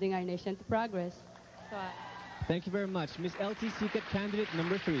in building our nation to progress. So, Thank you very much. Miss Elsie Sikat, candidate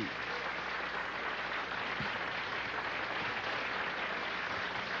number 3.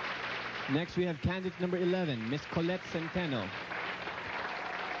 Next, we have candidate number 11, Miss Collette Centeno.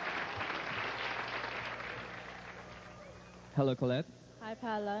 Hello, Collette. Hi,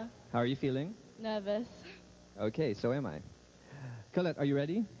 Paula. How are you feeling? Nervous. Okay, so am I. Collette, are you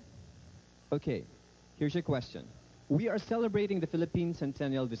ready? Okay, here's your question. We are celebrating the Philippine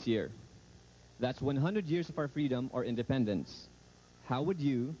Centennial this year. That's 100 years of our freedom or independence. How would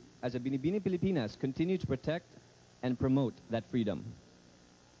you, as a Binibining Pilipinas, continue to protect and promote that freedom?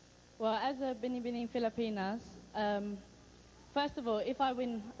 Well, as a Binibining Pilipinas, first of all, if I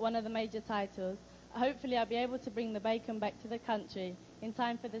win one of the major titles, hopefully I'll be able to bring the bacon back to the country in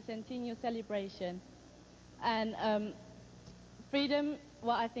time for the centennial celebration. And freedom,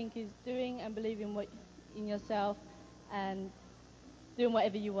 what I think is doing and believing in yourself and doing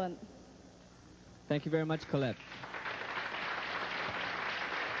whatever you want. Thank you very much, Collette.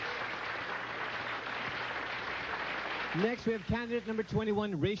 Next, we have candidate number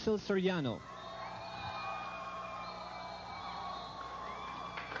 21, Rachel Soriano.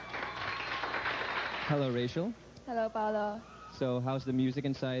 Hello, Rachel. Hello, Paolo. So, how's the music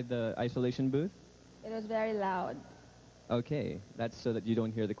inside the isolation booth? It was very loud. Okay, that's so that you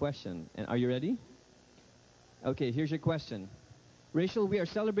don't hear the question. And are you ready? Okay, here's your question. Rachel, we are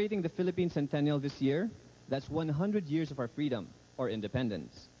celebrating the Philippine Centennial this year. That's 100 years of our freedom or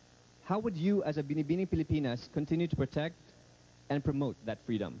independence. How would you, as a Binibining Pilipinas, continue to protect and promote that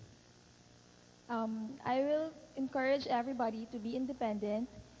freedom? I will encourage everybody to be independent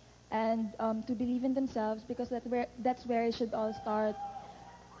and to believe in themselves, because that's where it should all start.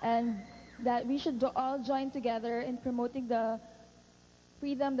 And that we should all join together in promoting the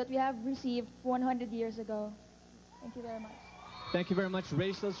freedom that we have received 100 years ago. Thank you very much. Thank you very much,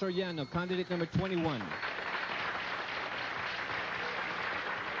 Rachel Soriano, candidate number 21.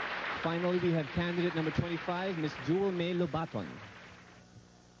 Finally, we have candidate number 25, Miss Jewel Lobaton.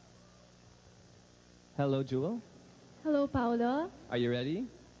 Hello, Jewel. Hello, Paolo. Are you ready?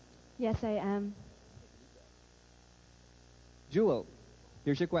 Yes, I am. Jewel,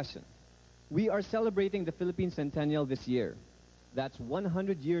 here's your question. We are celebrating the Philippine Centennial this year. That's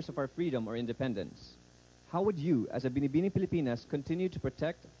 100 years of our freedom or independence. How would you, as a Binibining Pilipinas, continue to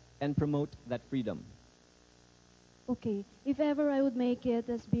protect and promote that freedom? Okay, if ever I would make it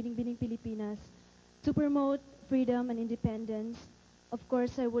as Binibining Pilipinas to promote freedom and independence, of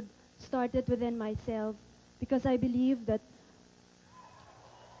course I would start it within myself, because I believe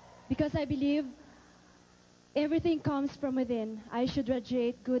everything comes from within. I should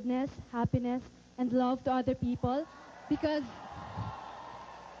radiate goodness, happiness, and love to other people, because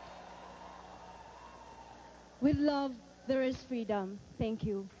with love there is freedom. Thank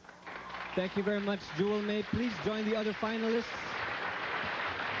you. Thank you very much, Jewel May. Please join the other finalists.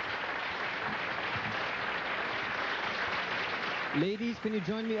 Ladies, can you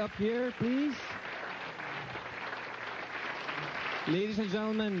join me up here, please? Ladies and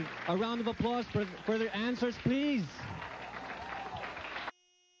gentlemen, a round of applause for their answers, please.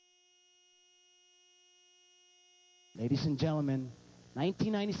 Ladies and gentlemen,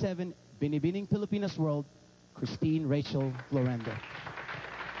 1997 Binibining Pilipinas World, Christine Rachel Florendo.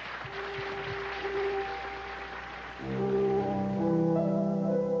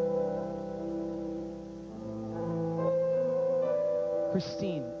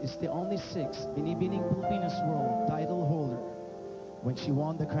 Christine is the only sixth Binibining Pilipinas World title holder when she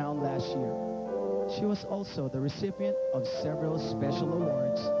won the crown last year. She was also the recipient of several special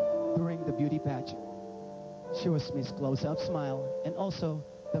awards during the beauty pageant. She was Miss Close-Up Smile and also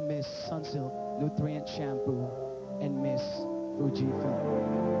the Miss Sunsilk Nutrient Shampoo and Miss Fuji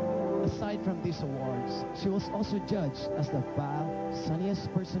Film. Aside from these awards, she was also judged as the BAL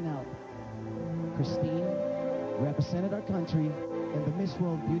Sunniest Personality. Christine represented our country in the Miss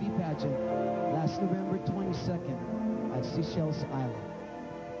World Beauty Pageant last November 22nd at Seychelles Island.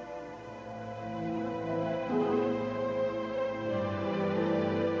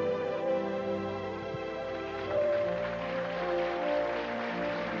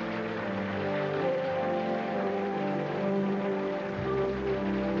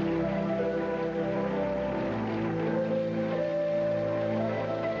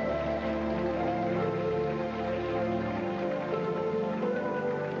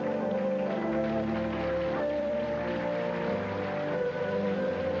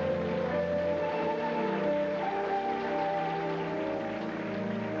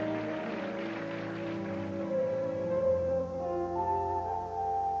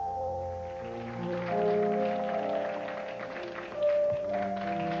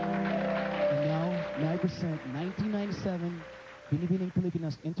 Present 1997 Binibining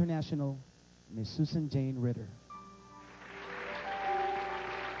Pilipinas International, Miss Susan Jane Ritter.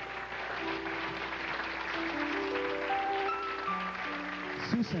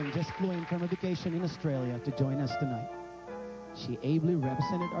 Susan just flew in from a vacation in Australia to join us tonight. She ably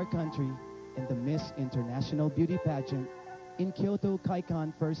represented our country in the Miss International Beauty Pageant in Kyoto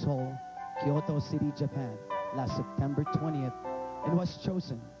Kaikan First Hall, Kyoto City, Japan, last September 20th, and was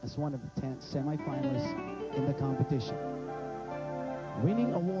chosen as one of the 10 semi-finalists in the competition.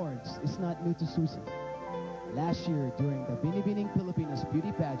 Winning awards is not new to Susan. Last year, during the Binibining Pilipinas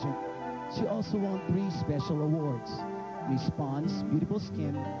Beauty Pageant, she also won 3 special awards: Miss Pond's Beautiful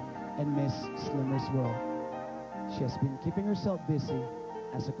Skin and Miss Slimmer's World. She has been keeping herself busy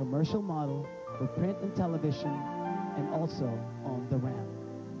as a commercial model for print and television and also on the ramp.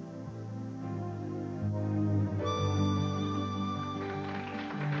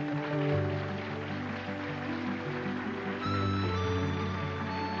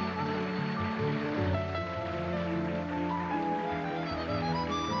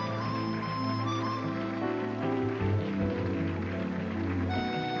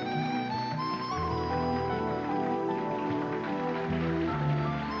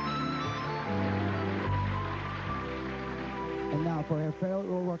 For her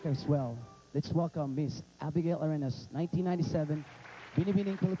farewell work as well, let's welcome Miss Abigail Arenas, 1997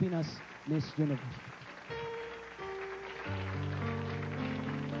 Binibining Pilipinas Miss Universe.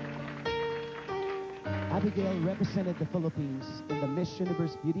 Abigail represented the Philippines in the Miss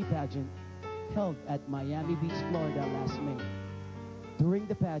Universe Beauty Pageant held at Miami Beach, Florida last May. During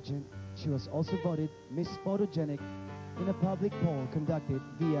the pageant, she was also voted Miss Photogenic in a public poll conducted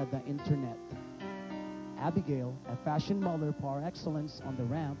via the internet. Abigail, a fashion modeler par excellence on the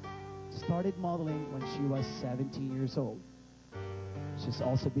ramp, started modeling when she was 17 years old. She's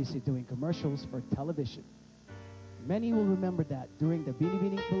also busy doing commercials for television. Many will remember that during the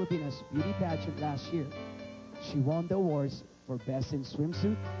Binibining Pilipinas Beauty Pageant last year, she won the awards for Best in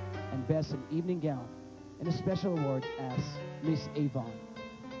Swimsuit and Best in Evening Gown, and a special award as Miss Avon.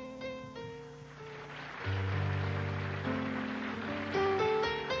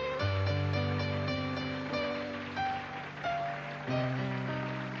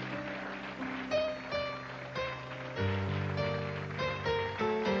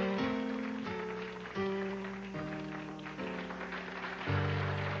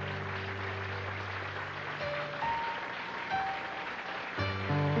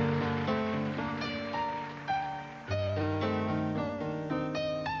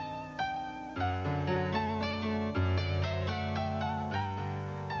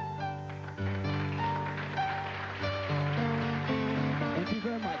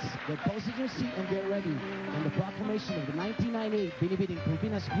 Pose in your seat and get ready on the proclamation of the 1998 Binibining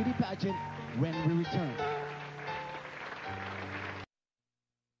Pilipinas Beauty Pageant when we return.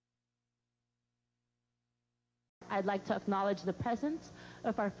 I'd like to acknowledge the presence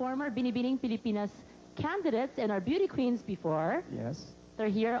of our former Binibining Pilipinas candidates and our beauty queens before. Yes. They're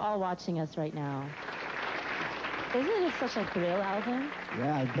here all watching us right now. Isn't it such a thrill, Alvin?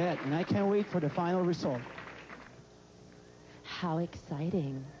 Yeah, I bet. And I can't wait for the final result. How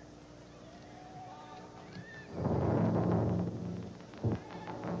exciting.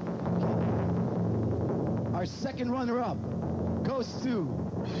 Our second runner-up goes to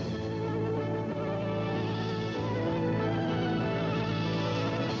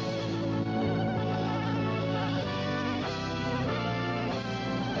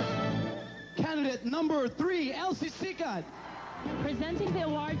candidate number 3, Elsie Sikat. Presenting the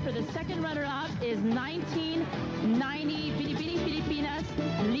award for the second runner-up is 1990 Binibining Pilipinas,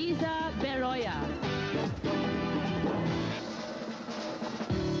 Liza Beroya.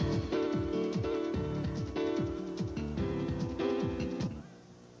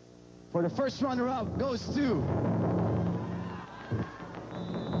 For the first runner-up goes to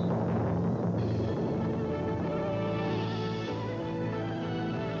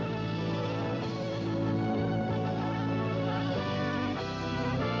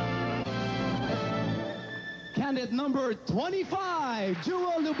candidate number 25,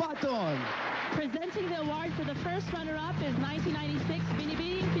 Jewel Lobaton. Presenting the award for the first runner-up is 1996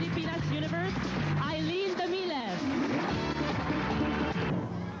 Binibining Pilipinas Universe, Eileen Damiles.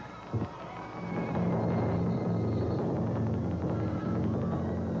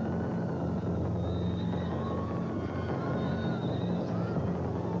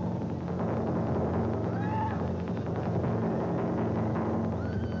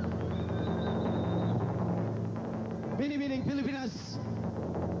 Binibining Pilipinas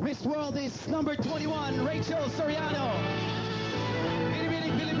Miss World is number 21, Rachel Soriano.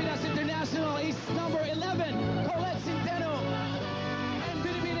 Binibining Pilipinas International is number 11, Collette Centeno. And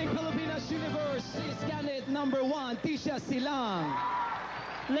Binibining Pilipinas Universe is candidate number 1, Tisha Silang.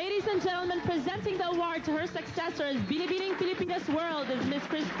 Ladies and gentlemen, presenting the award to her successor as Binibining Pilipinas World is Miss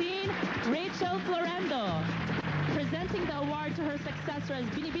Christine Rachel Florendo. Presenting the award to her successor as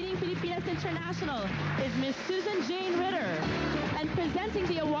Binibining Pilipinas International is Miss Susan Jane Ritter. And presenting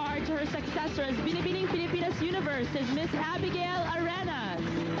the award to her successor as Binibining Pilipinas Universe is Miss Abigail Arenas.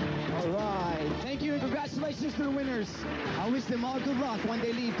 All right. Thank you and congratulations to the winners. I wish them all good luck when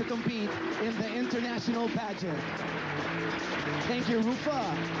they leave to compete in the international pageant. Thank you,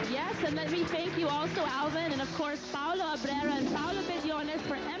 Rufa. Yes, and let me thank you also, Alvin, and of course, Paolo Abrera and Paolo Bediones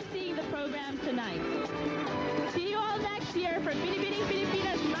for emceeing the program tonight. See you all next year for Binibining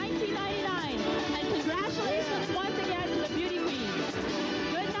Pilipinas 1999. And congratulations once again